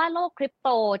แปลว่าโลกคริปโต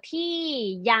ที่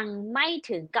ยังไม่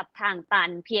ถึงกับทางตัน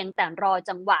เพียงแต่รอ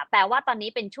จังหวะแปลว่าตอนนี้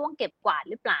เป็นช่วงเก็บกวาด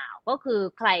หรือเปล่าก็คือ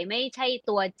ใครไม่ใช่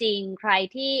ตัวจริงใคร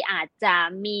ที่อาจจะ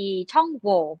มีช่องโห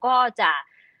ว่ก็จะ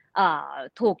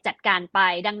ถูกจัดการไป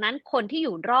ดังนั้นคนที่อ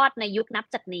ยู่รอดในยุคนับ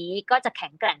จากนี้ก็จะแข็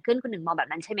งแกร่งขึ้นคุณหนึ่งมองแบบ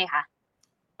นั้นใช่ไหมคะ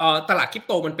ตลาดคริปโ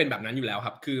ตมันเป็นแบบนั้นอยู่แล้วค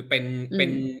รับคือเป็น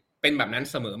แบบนั้น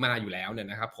เสมอมาอยู่แล้วเนี่ย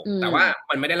นะครับผมแต่ว่า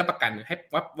มันไม่ได้รับประกันให้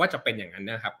ว่าจะเป็นอย่างนั้น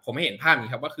นะครับผมให้เห็นภาพนี้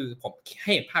ครับว่าคือผมใ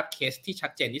ห้เห็นภาพเคสที่ชั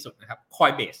ดเจนที่สุดนะครับ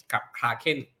Coinbase กับ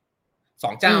Kraken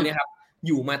 2เจ้าเนี่ยครับอ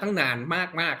ยู่มาตั้งนาน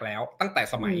มากๆแล้วตั้งแต่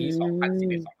สมัย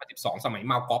2011-2012สมัย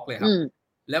เมาก๊อกเลยครับ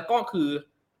แล้วก็คือ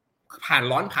ผ่าน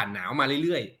ร้อนผ่านหนาวมาเ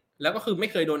รื่อยๆแล้วก็คือไม่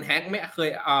เคยโดนแฮกไม่เคย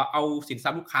เอาสินทรั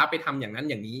พย์ลูกค้าไปทำอย่างนั้น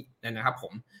อย่างนี้นะครับผ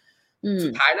มสุ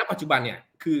ดท้ายณปัจจุบันเนี่ย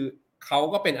คือเขา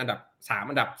ก็เป็นอันดับ3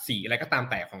อันดับ4อะไรก็ตาม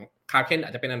แต่ของ Kraken อ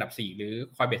าจจะเป็นอันดับ4หรือ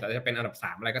Coinbase อาจจะเป็นอันดับ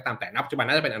3อะไรก็ตามแต่ณปัจจุบัน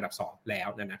น่าจะเป็นอันดับ2แล้ว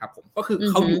นะครับผมก็คือ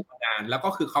เขาอยู่มานานแล้วก็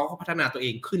คือเขาก็พัฒนาตัวเอ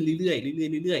งขึ้นเรื่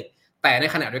อยๆแต่ใน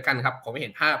ขณะเดียวกันครับผมเ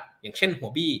ห็นภาพอย่างเช่นหัว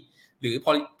บี้หรือ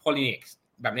Polynex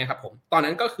แบบนี้ครับผมตอน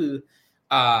นั้นก็คือ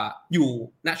อยู่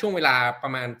ณช่วงเวลาปร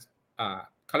ะมาณ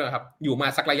เขาเรียกครับอยู่มา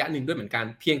สักระยะหนึ่งด้วยเหมือนกัน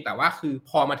เพียงแต่ว่าคือ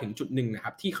พอมาถึงจุดหนึ่งนะค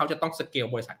รับที่เขาจะต้องสเกล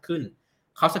บริษัทขึ้น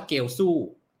เขาสเกลสู้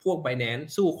พวก Binance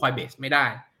สู้ Coinbase ไม่ได้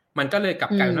มันก็เลยกลั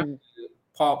บกลายว่า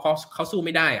พอเขาสู้ไ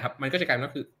ม่ได้ครับมันก็จะกลายเป็นว่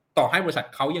าคือต่อให้บริษัท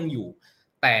เขายังอยู่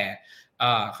แต่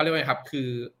เขาเรียกว่าครับคือ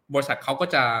บริษัทเขาก็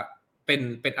จะเ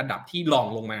ป็นอันดับที่รอง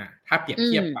ลงมาถ้าเปรียบเ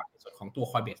ทียบกับในส่วนของตัว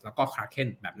Coinbase แล้วก็ Kraken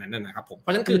แบบนั้นนะครับผมเพรา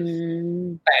ะฉะนั้นคือ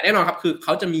แต่แน่นอนครับคือเข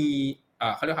าจะมี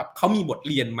เขาเรียกครับเขามีบท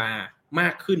เรียนมามา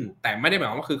กขึ้นแต่ไม่ได้หมาย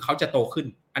ความว่าคือเขาจะโตขึ้น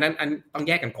อันนั้นต้องแ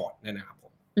ยกกันก่อนนะครับผ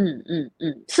ม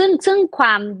ซึ่งคว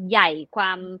ามใหญ่คว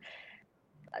าม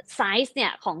ไซส์เนี่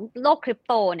ยของโลกคริป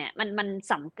โตเนี่ยมัน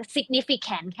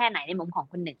significant แค่ไหนในมุมของ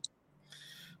คุณหนึ่ง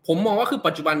ผมมองว่าคือ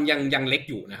ปัจจุบันยังเล็ก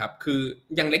อยู่นะครับคือ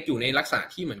ยังเล็กอยู่ในลักษณะ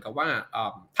ที่เหมือนกับว่า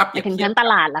ถ้าเปรียบเทียบทั้งต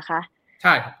ลาดล่ะคะใ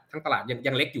ช่ครับทั้งตลาด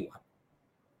ยังเล็กอยู่ครับ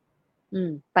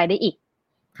ไปได้อีก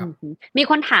มี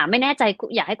คนถามไม่แน่ใจ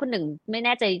อยากให้คุณหนึ่งไม่แ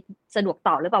น่ใจสะดวกต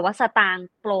อบหรือเปล่าว่าสตางค์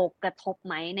โปรกระทบไ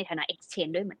หมในฐานะ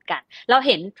exchange ด้วยเหมือนกันเราเ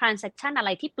ห็น transaction อะไร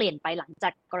ที่เปลี่ยนไปหลังจา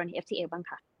กกรณี FTX บ้าง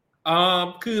คะ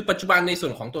คือปัจจุบันในส่ว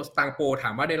นของตัวสตางค์โปรถา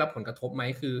มว่าได้รับผลกระทบไหม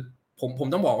คือผม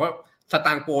ต้องบอกว่าสต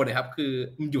างค์โปรเนี่ยครับคือ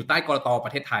อยู่ใต้กลต.ปร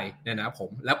ะเทศไทยเนี่ยนะครับผม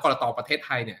แล้วกลต.ประเทศไ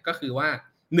ทยเนี่ยก็คือว่า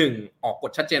1ออกก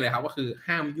ฎชัดเจนเลยครับก็คือ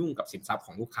ห้ามยุ่งกับสินทรัพย์ข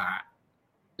องลูกค้า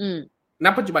ณ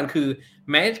ปัจจุบันคือ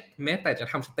แม้แต่จะ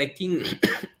ทำ staking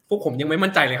พวกผมยังไม่มั่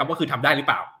นใจเลยครับว่าคือทำได้หรือเ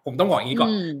ปล่าผมต้องบอกอย่างนี้ก่อ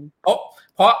นเ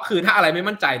พราะคือถ้าอะไรไม่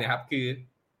มั่นใจเนี่ยครับคือ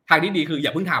ทางที่ดีคืออย่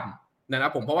าเพิ่งทำนะครั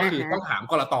บผมเพราะว่าคือต้องถาม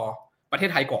กลต.ประเท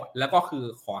ศไทยก่อนแล้วก็คือ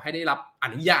ขอให้ได้รับอ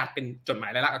นุญาตเป็นจดหมา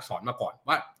ยลายลักษณ์อักษรมาก่อน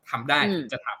ว่าทำได้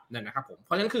จะทำนะครับผมเพ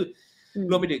ราะฉะนั้นคือ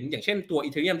รวมไปถึงอย่างเช่นตัว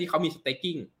Ethereum ที่เขามี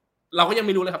staking เราก็ยังไ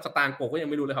ม่รู้เลยครับสตางค์โปรก็ยัง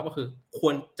ไม่รู้เลยครับว่าคือค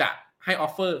วรจะให้ออ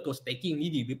ฟเฟอร์ตัว staking นี่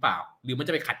ดีหรือเปล่าหรือมันจ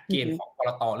ะไปขัดเกณฑ์ของกล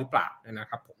ต.หรือเปล่านะ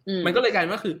ครับผมมันก็เลยกลายเป็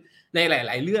นว่าคือในห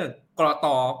ลายๆเรื่องกลต.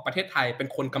ประเทศไทยเป็น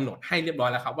คนกำหนดให้เรียบร้อย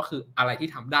แล้วครับว่าคืออะไรที่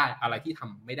ทำได้อะไรที่ท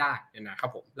ำไม่ได้นะครับ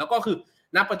ผมแล้วก็คือ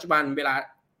ณปัจจุบันเวลา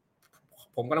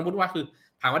ผมกำลังพูดว่าคือ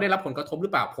ถามว่าได้รับผลกระทบหรื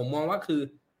อเปล่าผมมองว่าคือ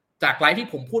จากไลฟ์ที่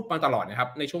ผมพูดมาตลอดนะครับ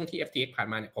ในช่วงที่ FTX ผ่าน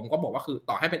มาเนี่ยผมก็บอกว่าคือ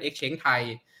ต่อให้เป็น Exchange ไทย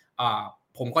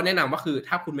ผมก็แนะนำว่าคือ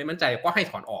ถ้าคุณไม่มั่นใจก็ให้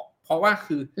ถอนออกเพราะว่า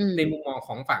คือในมุมมองข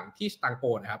องฝั่งที่สตางค์โปร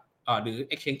นะครับหรือ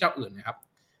Exchange เจ้าอื่นนะครับ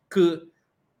คือ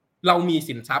เรามี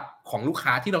สินทรัพย์ของลูกค้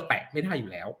าที่เราแตะไม่ได้อยู่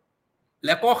แล้วแ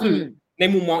ล้วก็คือใน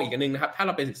มุมมองอีกอันนึงนะครับถ้าเ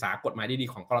ราไปศึกษากฎหมายดี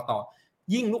ๆของกลต.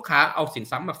 ยิ่งลูกค้าเอาสิน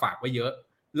ทรัพย์มาฝากไว้เยอะ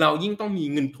เรายิ่งต้องมี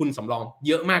เงินทุนสำรองเ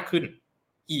ยอะมากขึ้น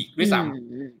อีกด้วยซ้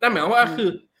ำนั่นหมายความว่าคือ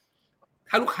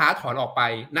ถ้าลูกค้าถอนออกไป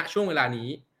ณช่วงเวลานี้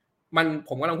ผ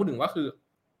มกำลังพูดถึงว่าคือ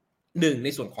1ใน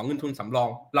ส่วนของเงินทุนสำรอง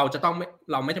เร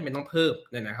าไม่จำเป็นต้องเพิ่ม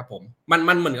เนี่ยนะครับผม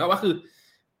มันเหมือนกับว่าคือ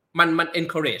มัน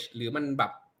encourage หรือมันแบ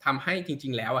บทำให้จริ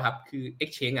งๆแล้วครับคือ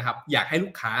exchange ครับอยากให้ลู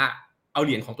กค้าเอาเห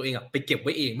รียญของตัวเองไปเก็บไ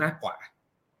ว้เองมากกว่า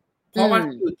เพราะว่า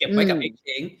คือเก็บไว้กับ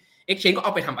exchange ก็เอ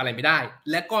าไปทำอะไรไม่ได้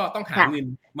และก็ต้องหาเงิน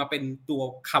มาเป็นตัว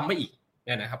ค้ำไว้อีกเ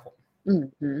นี่ยนะครับผม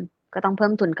ก็ต้องเพิ่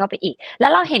มทุนเข้าไปอีกแล้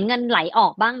วเราเห็นเงินไหลออ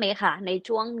กบ้างไหมคะใน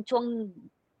ช่วง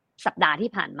สัปดาห์ที่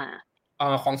ผ่านมา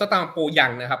ของสตางค์โปยั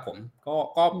งนะครับผม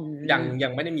ก็ยั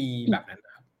งไม่ได้มีแบบนั้นน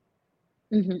ะครับ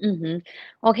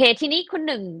โอเคทีนี้คุณ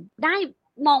หนึ่งได้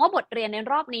มองว่าบทเรียนใน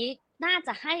รอบนี้น่าจ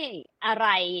ะให้อะไร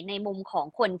ในมุมของ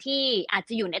คนที่อาจ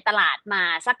จะอยู่ในตลาดมา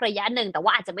สักระยะหนึ่งแต่ว่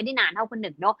าอาจจะไม่ได้นานเท่าคุณห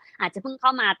นึ่งเนาะอาจจะเพิ่งเข้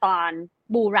ามาตอน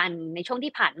บูรันในช่วง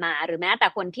ที่ผ่านมาหรือแม้แต่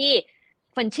คนที่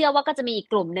คนเชื่อว่าก็จะมีอีก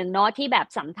กลุ่มหนึ่งเนาะที่แบบ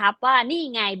สำทับว่านี่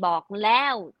ไงบอกแล้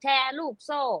วแชร์ลูกโ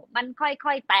ซ่มันค่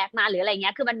อยๆแตกมาหรืออะไรเ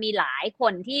งี้ยคือมันมีหลายค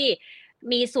นที่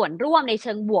มีส่วนร่วมในเ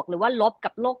ชิงบวกหรือว่าลบ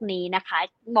กับโลกนี้นะคะ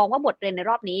มองว่าบทเรียนใน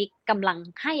รอบนี้กำลัง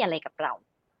ให้อะไรกับเรา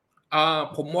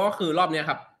ผมว่าคือรอบนี้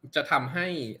ครับจะทำให้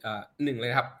หนึ่งเล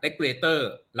ยครับ regulator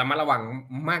ระมัดระวัง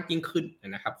มากยิ่งขึ้น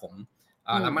นะครับผม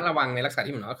ระมัดระวังในลักษณะ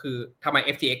ที่เหมือนก็คือทำไม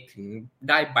FTX ถึง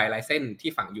ได้ buy license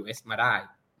ที่ฝั่ง US มาได้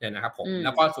เนี่ยนะครับผมแ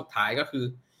ล้วก็สุดท้ายก็คือ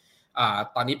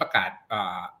ตอนนี้ประกาศ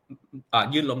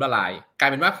ยื่นล้มละลายกลาย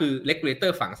เป็นว่าคือ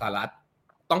regulator ฝั่งสหรัฐ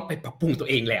ต้องไปปรับปรุงตัว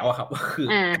เองแล้วครับว่าคื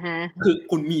อ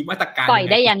คุณมีมาตรการปล่อย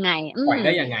ได้ยังไง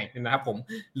นะครับผม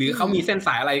หรือเขามีเส้นส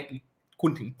ายอะไรคุ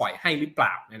ณถึงปล่อยให้หรือเปล่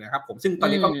าเนี่ยนะครับผมซึ่งตอน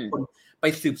นี้ก็มีคนไป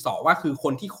สืบสอบว่าคือค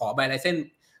นที่ขอใบไลเซนส์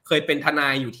เคยเป็นทนา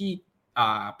ยอยู่ที่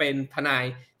เป็นทนาย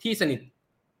ที่สนิท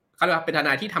เขาเรียกว่าเป็นทน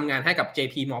ายที่ทำงานให้กับ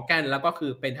JP Morgan แล้วก็คื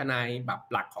อเป็นทนายแบบ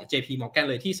หลักของ JP Morgan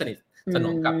เลยที่สนิทสน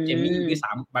มกับเจมี่ด้วย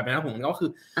ซ้ำแบบนั้นผมก็คือ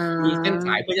มีเส้นส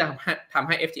ายเพื่อจะทำใ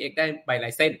ห้ FTX ได้ใบไล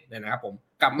เซนส์นะครับผม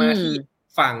กลับมาที่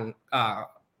ฝั่ง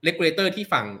regulator ที่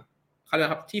ฝั่งเขาเรีย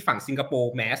กครับที่ฝั่งสิงคโป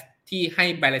ร์แมสที่ให้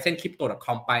buy license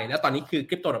crypto.com ไปแล้วตอนนี้คือ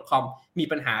crypto.com มี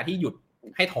ปัญหาที่หยุด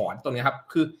ให้ถอนตรงนี้ครับ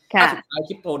คือถ้าสุดท้าย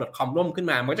crypto.com ร่วมขึ้น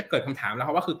มามันก็จะเกิดคำถามแล้วค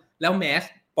รับว่าคือแล้วแมส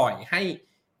ปล่อยให้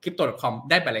crypto.com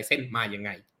ได้ buy license มายังไ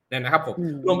งนะครับผม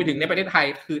รวมไปถึงในประเทศไทย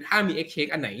คือถ้ามี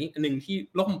exchange อันไหนอันนึงที่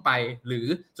ล่มไปหรือ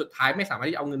สุดท้ายไม่สามารถ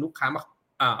ที่เอาเงินลูกค้ามา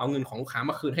เอาเงินของลูกค้า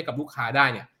มาคืนให้กับลูกค้าได้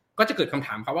เนี่ยก็จะเกิดคำถ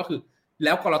ามครับว่าคือแ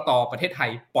ล้วกลต.ประเทศไทย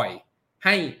ปล่อยใ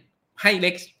ห้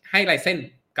ไลเซนส์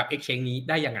กับ exchange นี้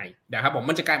ได้ยังไงนะครับผม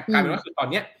มันจะกลายเป็นว่าคือตอน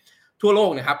นี้ทั่วโลก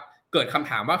นะครับเกิดคำ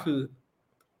ถามว่าคือ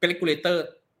regulator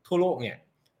ทั่วโลกเนี่ย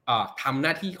ทำหน้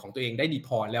าที่ของตัวเองได้ดีพ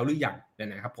อแล้วหรือยัง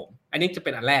นะครับผมอันนี้จะเ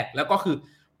ป็นอันแรกแล้วก็คือ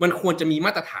มันควรจะมีม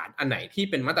าตรฐานอันไหนที่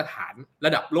เป็นมาตรฐานร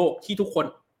ะดับโลกที่ทุกคน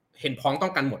เห็นพ้องต้อ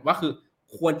งกันหมดว่าคือ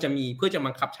ควรจะมีเพื่อจะ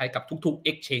บังคับใช้กับทุกๆ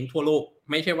exchange ทั่วโลก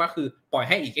ไม่ใช่ว่าคือปล่อยใ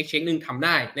ห้อีก exchange นึงทำไ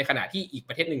ด้ในขณะที่อีกป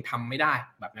ระเทศนึงทำไม่ได้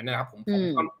แบบนั้นนะครับผม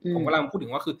กำลังพูดถึ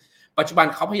งว่าคือปัจจุบัน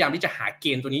เขาพยายามที่จะหาเก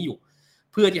ณฑ์ตัวนี้อยู่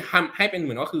เพื่อที่ให้เป็นเห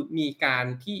มือนว่าคือมีการ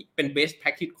ที่เป็น best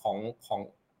practice ข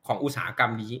องอุตสาหกรร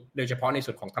มนี้โดยเฉพาะใน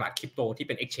ส่วนของตลาดคริปโตที่เ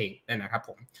ป็น exchange นะครับผ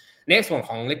มในส่วนข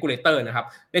อง regulator นะครับ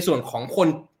ในส่วนของ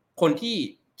คนที่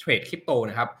เทรดคริปโต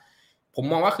นะครับผม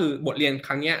มองว่าคือบทเรียนค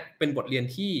รั้งนี้เป็นบทเรียน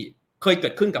ที่เคยเกิ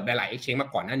ดขึ้นกับหลายๆ exchange มา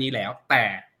ก่อนหน้านี้แล้วแ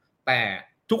ต่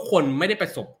ทุกคนไม่ได้ปร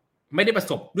ะ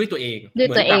สบด้วยตัวเองเห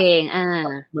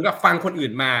มือนกับฟังคนอื่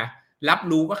นมารับ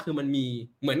รู้ก็คือมันมี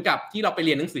เหมือนกับที่เราไปเ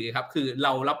รียนหนังสือครับคือเร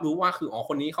ารับรู้ว่าคือ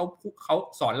คนนี้เขา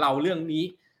สอนเราเรื่องนี้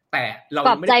แต่เราป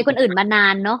ลอบใจคนอื่นมานา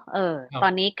นเนาะตอ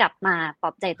นนี้กลับมาปล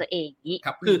อบใจตัวเองนี้ค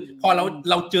รับคือพอ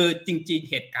เราเจอจริงๆ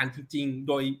เหตุการณ์จริงๆ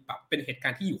โดยแบบเป็นเหตุกา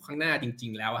รณ์ที่อยู่ข้างหน้าจริ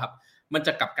งๆแล้วครับมันจ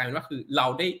ะกลับกลายเป็นว่าคือเรา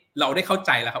ได้เข้าใ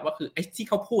จแล้วครับว่าคือไอ้ที่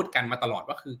เขาพูดกันมาตลอด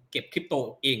ว่าคือเก็บคริปโต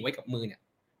เองไว้กับมือเนี่ย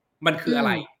มันคืออะไ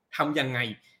รทำยังไง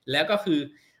แล้วก็คือ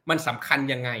มันสำคัญ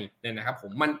ยังไงเนี่ยนะครับผ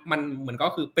มมันเหมือนก็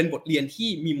คือเป็นบทเรียนที่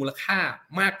มีมูลค่า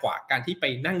มากกว่าการที่ไป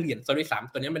นั่งเรียนซะด้วยซ้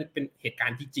ำตัวนี้มันเป็นเหตุการ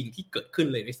ณ์จริงๆที่เกิดขึ้น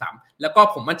เลยด้วยซ้ำแล้วก็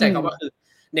ผมมั่นใจครับว่าคือ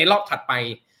ในรอบถัดไป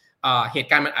เหตุ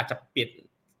การณ์มันอาจจะเปลี่ยน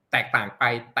แตกต่างไป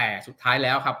แต่สุดท้ายแ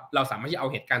ล้วครับเราสามารถที่เอา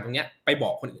เหตุการณ์ตรงนี้ไปบอ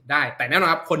กคนอื่นได้แต่แน่นอ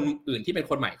นครับคนอื่นที่เป็น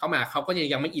คนใหม่เข้ามาเขาก็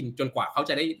ยังไม่อินจนกว่าเขา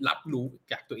จะได้รับรู้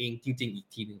จากตัวเองจริงๆอีก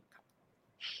ทีนึงครับ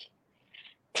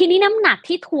ทีนี้น้ำหนัก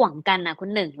ที่ถ่วงกันนะคุณ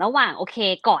หนึ่งระหว่างโอเค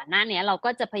ก่อนหน้านี้เราก็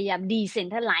จะพยายาม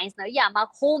decentralize นะอย่ามา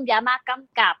คุมอย่ามาก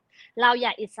ำกับเราอย่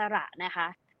าอิสระนะคะ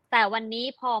แต่วันนี้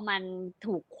พอมัน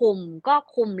ถูกคุมก็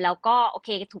คุมแล้วก็โอเค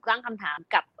ถูกตั้งคำถาม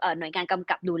กับหน่วยงานกำ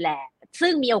กับดูแลซึ่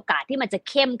งมีโอกาสที่มันจะ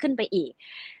เข้มขึ้นไปอีก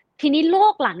ทีนี้โล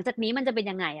กหลังจากนี้มันจะเป็น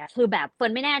ยังไงอะคือแบบเฟิร์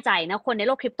นไม่แน่ใจนะคนในโ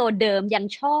ลกคริปโตเดิมยัง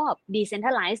ชอบ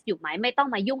decentralize อยู่ไหมไม่ต้อง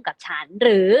มายุ่งกับฉันห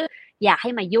รืออยากให้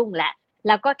มายุ่งและ แ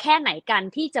ล้วก็แค่ไหนกัน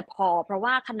ที่จะพอเพราะ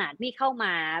ว่าขนาดนี่เข้าม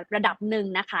าระดับหนึ่ง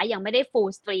นะคะยังไม่ได้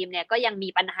full stream เนี่ยก็ยังมี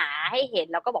ปัญหาให้เห็น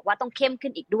แล้วก็บอกว่าต้องเข้มขึ้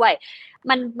นอีกด้วย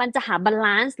มันจะหาบาล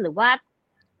านซ์หรือว่า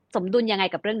สมดุลยังไง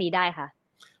กับเรื่องนี้ได้คะ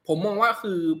ผมมองว่า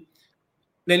คือ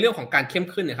ในเรื่องของการเข้ม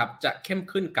ขึ้นนะครับจะเข้ม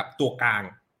ขึ้นกับตัวกลาง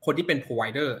คนที่เป็น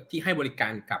provider ที่ให้บริกา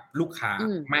รกับลูกค้า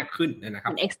มากขึ้นนะครั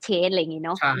บ exchange อะไรอย่างงี้เ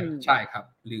นาะใช่ครับ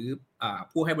หรือ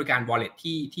ผู้ให้บริการ wallet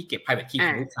ที่เก็บ private key ข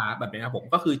องลูกค้าแบบนี้ครับผม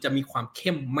ก็คือจะมีความเ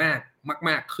ข้ม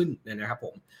มากขึ้นนะครับผ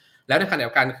มแล้วในขณะเดี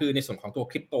ยวกันคือในส่วนของตัว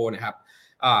คริปโตนะครับ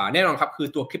แน่นอนครับคือ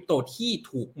ตัวคริปโตที่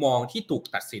ถูกมองที่ถูก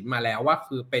ตัดสินมาแล้วว่า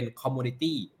คือเป็น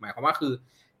commodity หมายความว่าคือ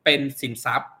เป็นสินท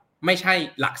รัพย์ไม่ใช่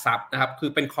หลักทรัพย์นะครับคือ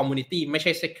เป็น commodity ไม่ใ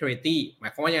ช่ security หมา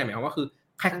ยความว่ายังไงหมายความว่าคือ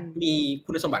มี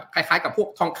คุณสมบัติคล้ายๆกับพวก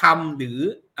ทองคำหรือ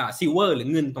ซิลเวอร์หรือ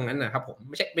เงินตรงนั้นนะครับผม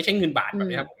ไม่ใช่เงินบาทแบบ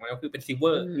นี้ครับผมก็คือเป็นซิลเว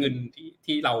อร์เงิน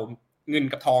ที่เราเงิน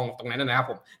กับทองตรงนั้นนะครับ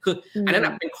ผมคืออันนั้น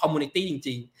เป็นคอมมูนิตี้จ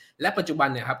ริงๆและปัจจุบัน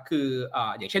เนี่ยครับคือ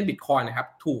อย่างเช่น Bitcoin นะครับ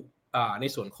ถูกใน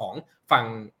ส่วนของฝั่ง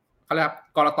เขาเรียก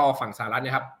กลต.ฝั่งสหรัฐน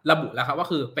ะครับระบุแล้วครับว่า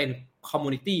คือเป็นคอมมู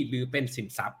นิตี้หรือเป็นสิน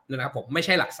ทรัพย์นะครับผมไม่ใ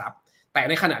ช่หลักทรัพย์แต่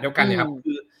ในขณะเดียวกันเนี่ยครับ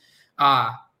คือ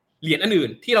เหรียญอื่น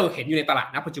ที่เราเห็นอยู่ในตลาด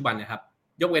ณปัจจุบันนะครับ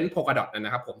ยกเว้น Polkadot น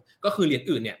ะครับผมก็คือเหรียญ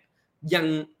อื่นเนี่ย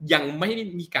ยังไม่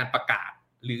มีการประกาศ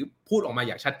หรือพูดออกมาอ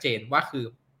ย่างชัดเจนว่าคือ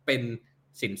เป็น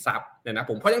สินทรัพย์นะครับ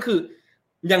ผมเพราะฉะนั้นคือ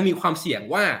ยังมีความเสี่ยง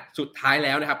ว่าสุดท้ายแ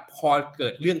ล้วนะครับพอเกิ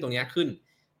ดเรื่องตรงนี้ขึ้น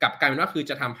กับกลายเป็นว่าคือ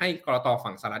จะทำให้กลต.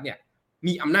ฝั่งสหรัฐเนี่ย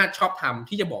มีอำนาจชอบธรรม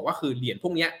ที่จะบอกว่าคือเหรียญพ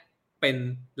วกนี้เป็น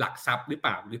หลักทรัพย์หรือเป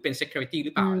ล่าหรือเป็น security ห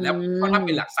รือเปล่าแล้วพอถ้าเ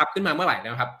ป็นหลักทรัพย์ขึ้นมาเมื่อไหร่น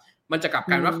ะครับมันจะกลับ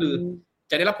กลายว่าคือ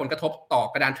จะได้รับผลกระทบต่อ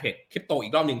กระดานเทรดคริปโตอี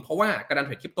กรอบนึงเพราะว่ากระดานเท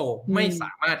รดคริปโตไม่ส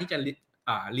ามารถที่จะ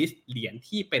list เหรียญ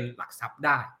ที่เป็นหลักทรัพย์ไ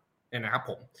ด้นะครับ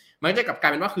ผมมันจะกลับกลา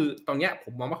ยเป็นว่าคือตรงนี้ผ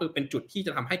มมองว่าคือเป็นจุดที่จ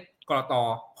ะทำให้กลต.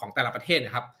ของแต่ละประเทศน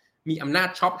ะครับมีอำนาจ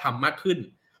ชอบธรรมมากขึ้น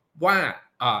ว่า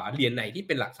เหรียญไหนที่เ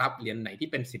ป็นหลักทรัพย์เหรียญไหนที่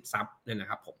เป็นสินทรัพย์เนี่ยนะ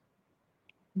ครับผม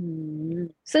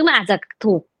ซึ่งมันอาจจะ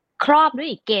ถูกครอบด้วย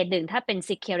อีกเกณฑ์หนึ่งถ้าเป็น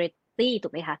security ถู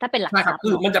กไหมคะถ้าเป็นหลักทรัพย์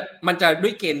คือมันจะด้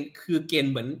วยเกณฑ์คือเกณฑ์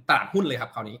เหมือนตลาดหุ้นเลยครับ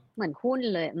คราวนี้เหมือนหุ้น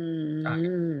เลย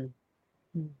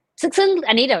ซึ่ง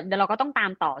อันนี้เดี๋ยวเราก็ต้องตา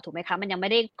มต่อถูกไหมคะมันยังไม่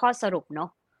ได้ข้อสรุปเนาะ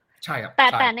ใช่ครับ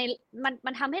แต่ใน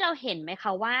มันทำให้เราเห็นไหมค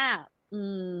ะว่า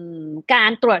กา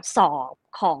รตรวจสอบ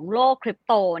ของโลกคริป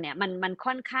โตเนี่ยมัน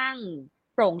ค่อนข้าง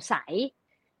โปร่งใส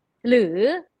หรือ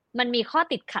มันมีข้อ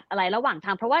ติดขัดอะไรระหว่างท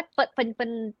างเพราะว่าเป็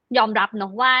นยอมรับเนา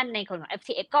ะว่าในของ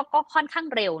FTX ก็ค่อนข้าง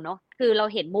เร็วเนาะคือเรา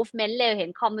เห็น movement เร็วเห็น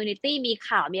community มี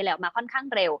ข่าวมีอะไรออกมาค่อนข้าง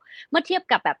เร็วเมื่อเทียบ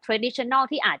กับแบบ traditional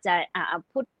ที่อาจจะ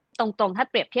พูดตรงๆถ้า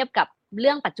เปรียบเทียบกับเ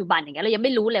รื่องปัจจุบันอย่างเงี้ยเรายังไ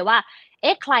ม่รู้เลยว่า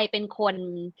ใครเป็นคน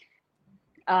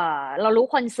เรารู้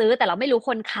คนซื้อแต่เราไม่รู้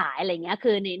คนขายอะไรเงี้ย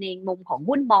คือในมุมของ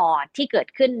หุ้นบอร์ดที่เกิด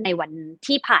ขึ้นในวัน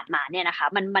ที่ผ่านมาเนี่ยนะคะ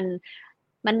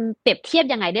มันเปรียบเทียบ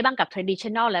ยังไงได้บ้างกับ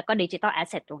traditional แล้วก็ digital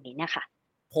asset ตรงนี้เนี่ยค่ะ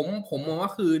ผมมองว่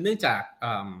าคือเนื่องจาก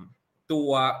ตัว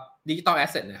digital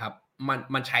asset นะครับ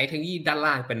มันใช้เทคโนโลยีด้าน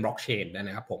ล่างเป็น blockchain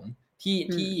นะครับผม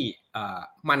ที่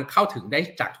มันเข้าถึงได้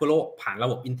จากทั่วโลกผ่านระ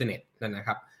บบอินเทอร์เน็ตนะค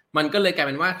รับมันก็เลยกลายเ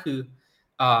ป็นว่าคือ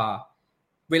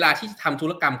เวลาที่ทำธุ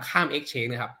รกรรมข้าม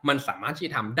exchange นะครับมันสามารถที่จ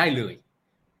ะทำได้เลย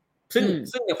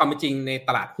ซึ่งในความเป็นจริงในต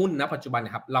ลาดหุ้นณปัจจุบันน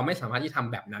ะครับเราไม่สามารถที่ท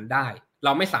ำแบบนั้นได้เร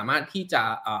าไม่สามารถที่จะ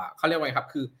เขาเรียกว่าไงครับ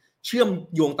คือเชื่อม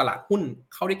โยงตลาดหุ้น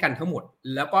เข้าด้วยกันทั้งหมด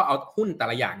แล้วก็เอาหุ้นแต่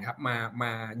ละอย่างนะครับม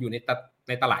าอยู่ใ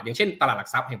นตลาดอย่างเช่นตลาดหลัก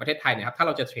ทรัพย์แห่งประเทศไทยนะครับถ้าเ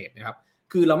ราจะเทรดนะครับ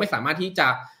คือเราไม่สามารถที่จะ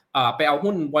ไปเอา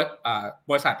หุ้น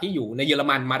บริษัทที่อยู่ในเยอร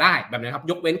มันมาได้แบบนี้ครับ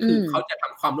ยกเว้นคือเขาจะท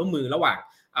ำความร่วมมือระหว่าง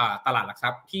ตลาดหลักทรั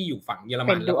พย์ที่อยู่ฝั่งเยอรมัน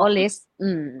เป็น dual list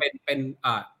เป็น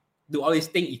dual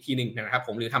listing อีกทีนึงนะครับผ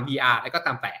มหรือทำ DR แล้วก็ต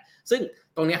ามแต่ซึ่ง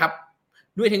ตรงนี้ครับ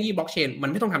ด้วยเทคโนโลยีบล็อกเชนมั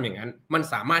นไม่ต้องทำอย่างนั้นมัน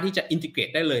สามารถที่จะอินทิเกรต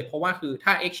ได้เลยเพราะว่าคือถ้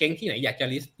า exchange ที่ไหนอยากจะ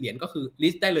list เหรียญก็คือ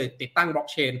list ได้เลยติดตั้งบล็อก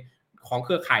เชนของเค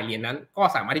รือข่ายเหรียญนั้นก็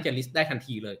สามารถที่จะ list ได้ทัน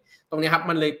ทีเลยตรงนี้ครับ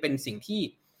มันเลยเป็นสิ่งที่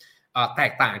แต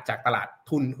กต่างจากตลาด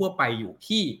ทุนทั่วไปอยู่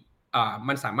ที่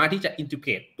มันสามารถที่จะอินทิเกร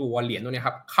ตตัวเหรียญตัวนี้ค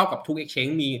รับเข้ากับทุก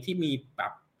exchange ที่มีแบ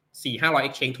บ 400-500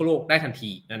 exchange ทั่วโลกได้ทัน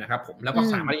ทีนะครับผมแล้วก็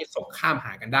สามารถที่จะส่งข้ามห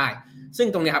ากันได้ซึ่ง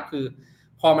ตรงนี้ครับคือ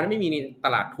พอมันไม่มีในต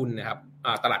ลาดทุนนะครับ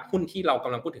ตลาดหุ้นที่เราก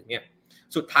ำลังพูดถึงเนี่ย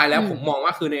สุดท้ายแล้วผมมองว่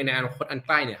าคือในอนาคตอันใก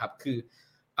ล้เนี่ยครับคือ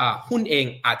หุ้นเอง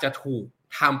อาจจะถูก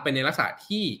ทำเป็นในลักษณะ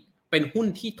ที่เป็นหุ้น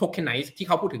ที่โทเคนไนซ์ที่เ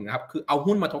ขาพูดถึงนะครับคือเอา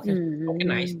หุ้นมาโทเคน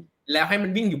ไนซ์แล้วให้มั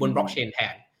นวิ่งอยู่บนบล็อกเชนแท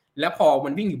นแล้วพอมั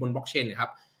นวิ่งอยู่บนบล็อกเชนนะครั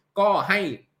บก็ให้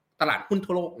ตลาดหุ้น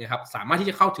ทั่วโลกนะครับสามารถที่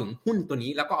จะเข้าถึงหุ้นตัว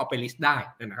นี้แล้วก็เอาไปลิสต์ได้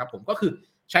นะครับผมก็คือ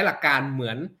ใช้หลักการเหมื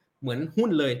อนหุ้น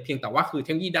เลยเพียงแต่ว่าคือเท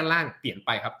คโนโลยีด้านล่างเปลี่ยนไป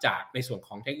ครับจากในส่วนข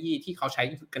องเทคโนโลยีที่เขาใช้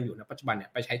กันอยู่ในปัจจุบันเนี่ย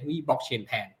ไปใช้เทคโนโลยีบล็อกเชนแ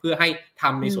ทนเพื่อให้ท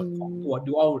ำในส่วนของตัว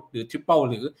dual หรือ triple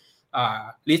หรือ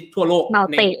list ทั่วโลก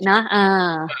multi นะ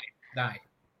ได้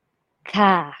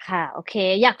ค่ะโอเค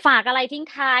อยากฝากอะไรทิ้ง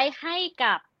ท้ายให้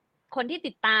กับ คนที่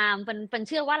ติดตามเ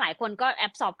ชื่อว่าหลายคนก็แอ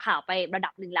บสอบข่าวไประดั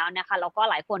บหนึ่งแล้วนะคะแล้วก็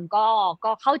หลายคน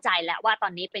ก็เข้าใจแล้วว่าตอ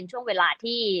นนี้เป็นช่วงเวลา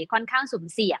ที่ค่อนข้างสุ่ม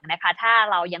เสี่ยงนะคะถ้า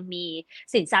เรายังมี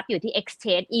สินทรัพย์อยู่ที่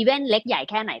exchange event เล็กใหญ่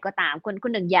แค่ไหนก็ตามคุ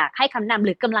ณหนึ่งอยากให้คำแนะนำห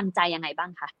รือกำลังใจยังไงบ้า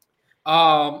งคะ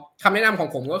คำแนะนำของ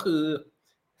ผมก็คือ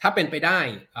ถ้าเป็นไปได้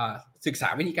ศึกษา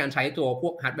วิธีการใช้ตัวพว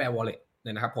ก hardware wallet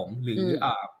นะครับผมหรือ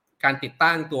การติด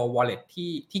ตั้งตัว wallet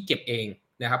ที่เก็บเอง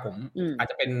นะครับผมอาจ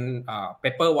จะเป็น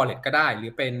paper wallet ก็ได้หรื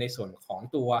อเป็นในส่วนของ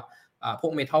ตัวพว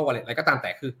ก metal wallet อะไรก็ตามแ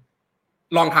ต่คือ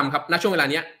ลองทำครับณช่วงเวลา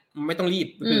นี้ไม่ต้องรีบ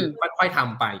คือค่อยๆท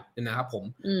ำไปนะครับผม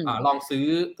ลองซื้อ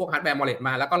พวก hardware wallet ม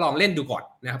าแล้วก็ลองเล่นดูก่อน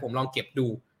นะครับผมลองเก็บดู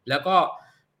แล้วก็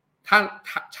ถ้า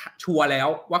ชัวร์แล้ว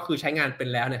ว่าคือใช้งานเป็น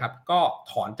แล้วนะครับก็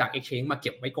ถอนจาก exchange มาเ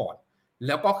ก็บไว้ก่อนแ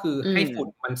ล้วก็คือให้ฝุ่น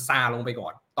มันซาลงไปก่อ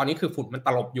นตอนนี้คือฝุ่นมันต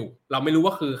ลบอยู่เราไม่รู้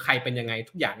ว่าคือใครเป็นยังไง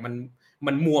ทุกอย่าง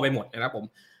มันมัวไปหมดนะครับผม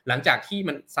หลังจากที่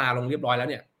มันซาลงเรียบร้อยแล้ว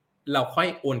เนี่ยเราค่อย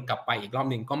โอนกลับไปอีกรอบ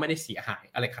นึงก็ไม่ได้เสียหาย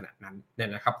อะไรขนาดนั้นเนี่ย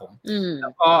นะครับผมแล้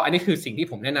วก็อันนี้คือสิ่งที่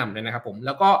ผมแนะนำเลยนะครับผมแ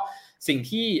ล้วก็สิ่ง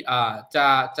ที่จ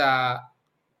ะ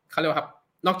เขาเรียกว่าครับ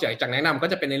นอกจากแนะนำก็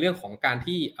จะเป็นในเรื่องของการ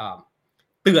ที่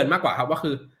เตือนมากกว่าครับว่า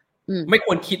คือไม่ค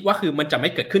วรคิดว่าคือมันจะไม่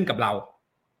เกิดขึ้นกับเรา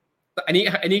อัน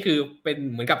นี้คือเป็น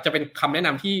เหมือนกับจะเป็นคำแนะน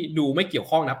ำที่ดูไม่เกี่ยว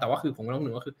ข้องนะครับแต่ว่าคือผมต้องนึ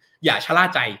กว่าคืออย่าชะล่า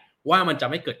ใจว่ามันจะ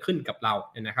ไม่เกิดขึ้นกับเรา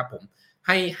เนี่ยนะครับผม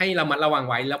ให้ระมัดระวัง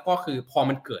ไว้แล้วก็คือพอ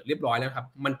มันเกิดเรียบร้อยแล้วครับ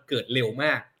มันเกิดเร็วม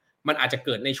ากมันอาจจะเ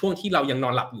กิดในช่วงที่เรายังนอ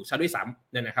นหลับอยู่ซะด้วยซ้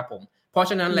ำเนี่ยนะครับผมเพราะ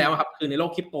ฉะนั้นแล้วครับคือในโล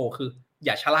กคริปโตคืออ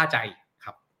ย่าชะล่าใจค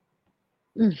รับ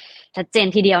ชัดเจน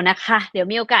ทีเดียวนะคะเดี๋ยว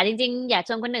มีโอกาสจริงๆอยากช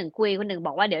วนคุณหนึ่งคุยคุณหนึ่งบ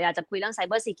อกว่าเดี๋ยวอยากจะคุยเรื่อง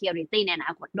Cyber Security ในอน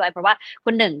าคตด้วยเพราะว่าคุ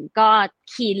ณหนึ่งก็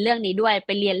คีนเรื่องนี้ด้วยไ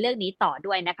ปเรียนเรื่องนี้ต่อ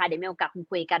ด้วยนะคะเดี๋ยวมีโอกาส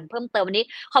คุยกันเพิ่มเติมวันนี้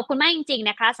ขอบคุณมากจริงๆ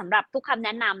นะคะสำหรับทุกคำแน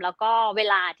ะนำแล้วก็เว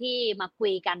ลาที่มาคุ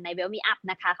ยกันใน Well Me Up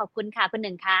นะคะขอบคุณค่ะคุณห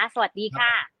นึ่งคะสวัสดีค่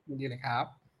ะยินดีเลยครับ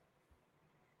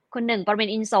คุณหนึ่งปรเมศว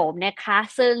ร์อินโสมนะคะ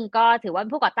ซึ่งก็ถือว่าเป็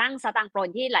นผู้ก่อตั้งสตางค์ปรน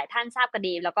ที่หลายท่านทราบกัน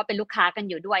ดีแล้วก็เป็นลูกค้ากัน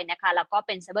อยู่ด้วยนะคะแล้วก็เ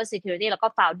ป็น Cyber Security แล้วก็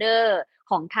Founder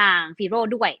ของทาง Firo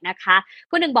ด้วยนะคะ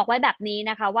คุณหนึ่งบอกไว้แบบนี้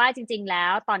นะคะว่าจริงๆแล้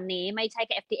วตอนนี้ไม่ใช่แ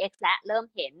ค่ FTX และเริ่ม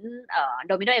เห็น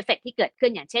Domino Effect ที่เกิดขึ้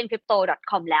นอย่างเช่น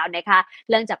Crypto.com แล้วนะคะ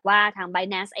เนื่องจากว่าทาง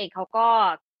Binance เองเขาก็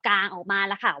กางออกมา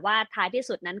แล้วค่ะว่าท้ายที่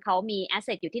สุดนั้นเขามีแอสเซ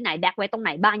ทอยู่ที่ไหนแบ็กไว้ตรงไห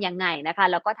นบ้างยังไงนะคะ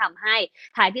แล้วก็ทำให้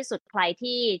ท้ายที่สุดใคร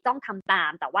ที่ต้องทำตา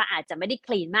มแต่ว่าอาจจะไม่ได้ค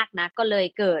ลีนมากนะก็เลย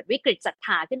เกิดวิกฤตศรัทธ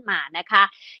าขึ้นมานะคะ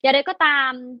อย่างไรก็ตาม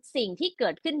สิ่งที่เกิ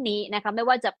ดขึ้นนี้นะคะไม่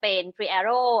ว่าจะเป็น Free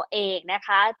Arrow เองนะค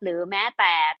ะหรือแม้แ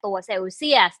ต่ตัว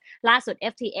Celsius ล่าสุด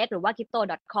FTX หรือว่า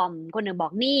Crypto.com คนหนึ่งบอ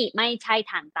กนี่ไม่ใช่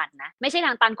ทางตันนะไม่ใช่ท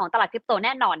างตันของตลาดคริปโตแ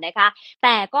น่นอนนะคะแ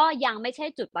ต่ก็ยังไม่ใช่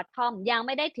จุด bottom ยังไ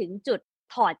ม่ได้ถึงจุด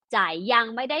ถอดใจยัง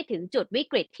ไม่ได้ถึงจุดวิ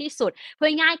กฤตที่สุดพู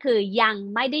ดง่ายคือยัง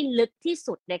ไม่ได้ลึกที่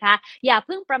สุดนะคะอย่าเ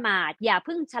พิ่งประมาทอย่าเ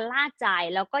พิ่งชะล่าใจ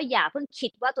แล้วก็อย่าเพิ่งคิ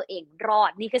ดว่าตัวเองรอ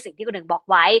ดนี่คือสิ่งที่คุณหนึ่งบอก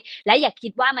ไว้และอย่าคิ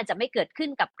ดว่ามันจะไม่เกิดขึ้น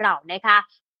กับเรานะคะ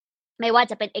ไม่ว่า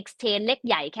จะเป็น exchange เล็ก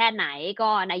ใหญ่แค่ไหนก็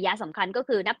นัยยะสำคัญก็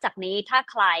คือนับจากนี้ถ้า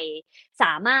ใครส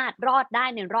ามารถรอดได้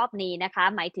ในรอบนี้นะคะ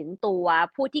หมายถึงตัว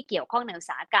ผู้ที่เกี่ยวข้องในอุต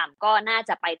สาหกรรมก็น่า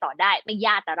จะไปต่อได้ไม่ย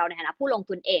ากแต่เราในฐานะผู้ลง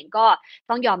ทุนเองก็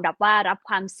ต้องยอมรับว่ารับ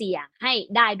ความเสี่ยงให้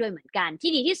ได้ด้วยเหมือนกัน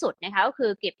ที่ดีที่สุดนะคะก็คื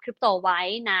อเก็บคริปโตไว้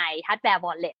ใน hardware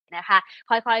wallet นะคะ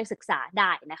ค่อยๆศึกษาไ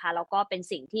ด้นะคะแล้วก็เป็น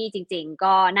สิ่งที่จริงๆ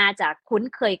ก็น่าจะคุ้น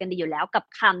เคยกันดีอยู่แล้วกับ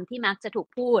คำที่มักจะถูก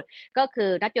พูดก็คือ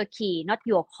not your key not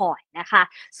your coin นะคะ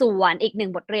ส่วนอีกหนึ่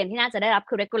งบทเรียนที่น่าจะได้รับ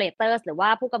คือ regulators หรือว่า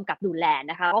ผู้กำกับดูแล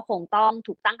นะคะก็คงต้อง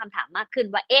ถูกตั้งคำถามมากขึ้น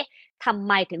ว่าเอ๊ะทำไ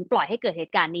มถึงปล่อยให้เกิดเห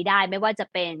ตุการณ์นี้ได้ไม่ว่าจะ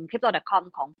เป็น Crypto.com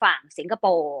ของฝั่งสิงคโป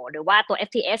ร์หรือว่าตัว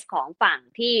FTX ของฝั่ง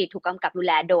ที่ถูกกำกับดูแ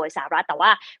ลโดยสหรัฐแต่ว่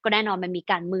าก็แน่นอนมันมี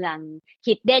การเมือง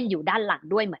hidden อยู่ด้านหลัง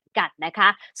ด้วยเหมือนกันนะคะ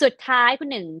สุดท้ายคุณ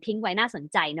หนึ่งทิ้งไว้น่าสน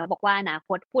ใจเนาะบอกว่าอนาค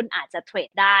ตหุ้นอาจจะเทรด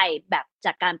ได้แบบจ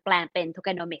ากการแปลงเป็น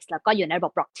tokenomics แล้วก็อยู่ในระบ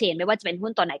บ blockchain ไม่ว่าจะเป็นหุ้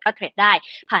นตัวไหนก็เทรดได้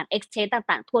ผ่าน exchange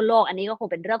ต่างๆทั่วโลกอันนี้ก็คง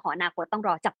เป็นเรื่องของอนาคตต้องร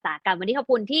อจับตากันวันนี้ขอบ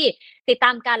คุณที่ติดต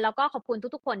ามกันแล้วก็ขอบคุณ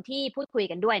ทุกๆคนที่พูดคุย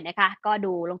กันด้วยนะคะก็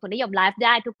ดูลงทุนนิยมไลฟ์ไ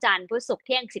ด้ทุกจันทร์พุธศุกร์เ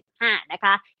ที่ยง 15นะค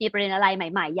ะมีประเด็นอะไรใ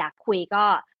หม่ๆอยากคุยก็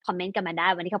คอมเมนต์กันมาได้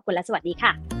วันนี้ขอบคุณและสวัสดี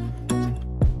ค่ะ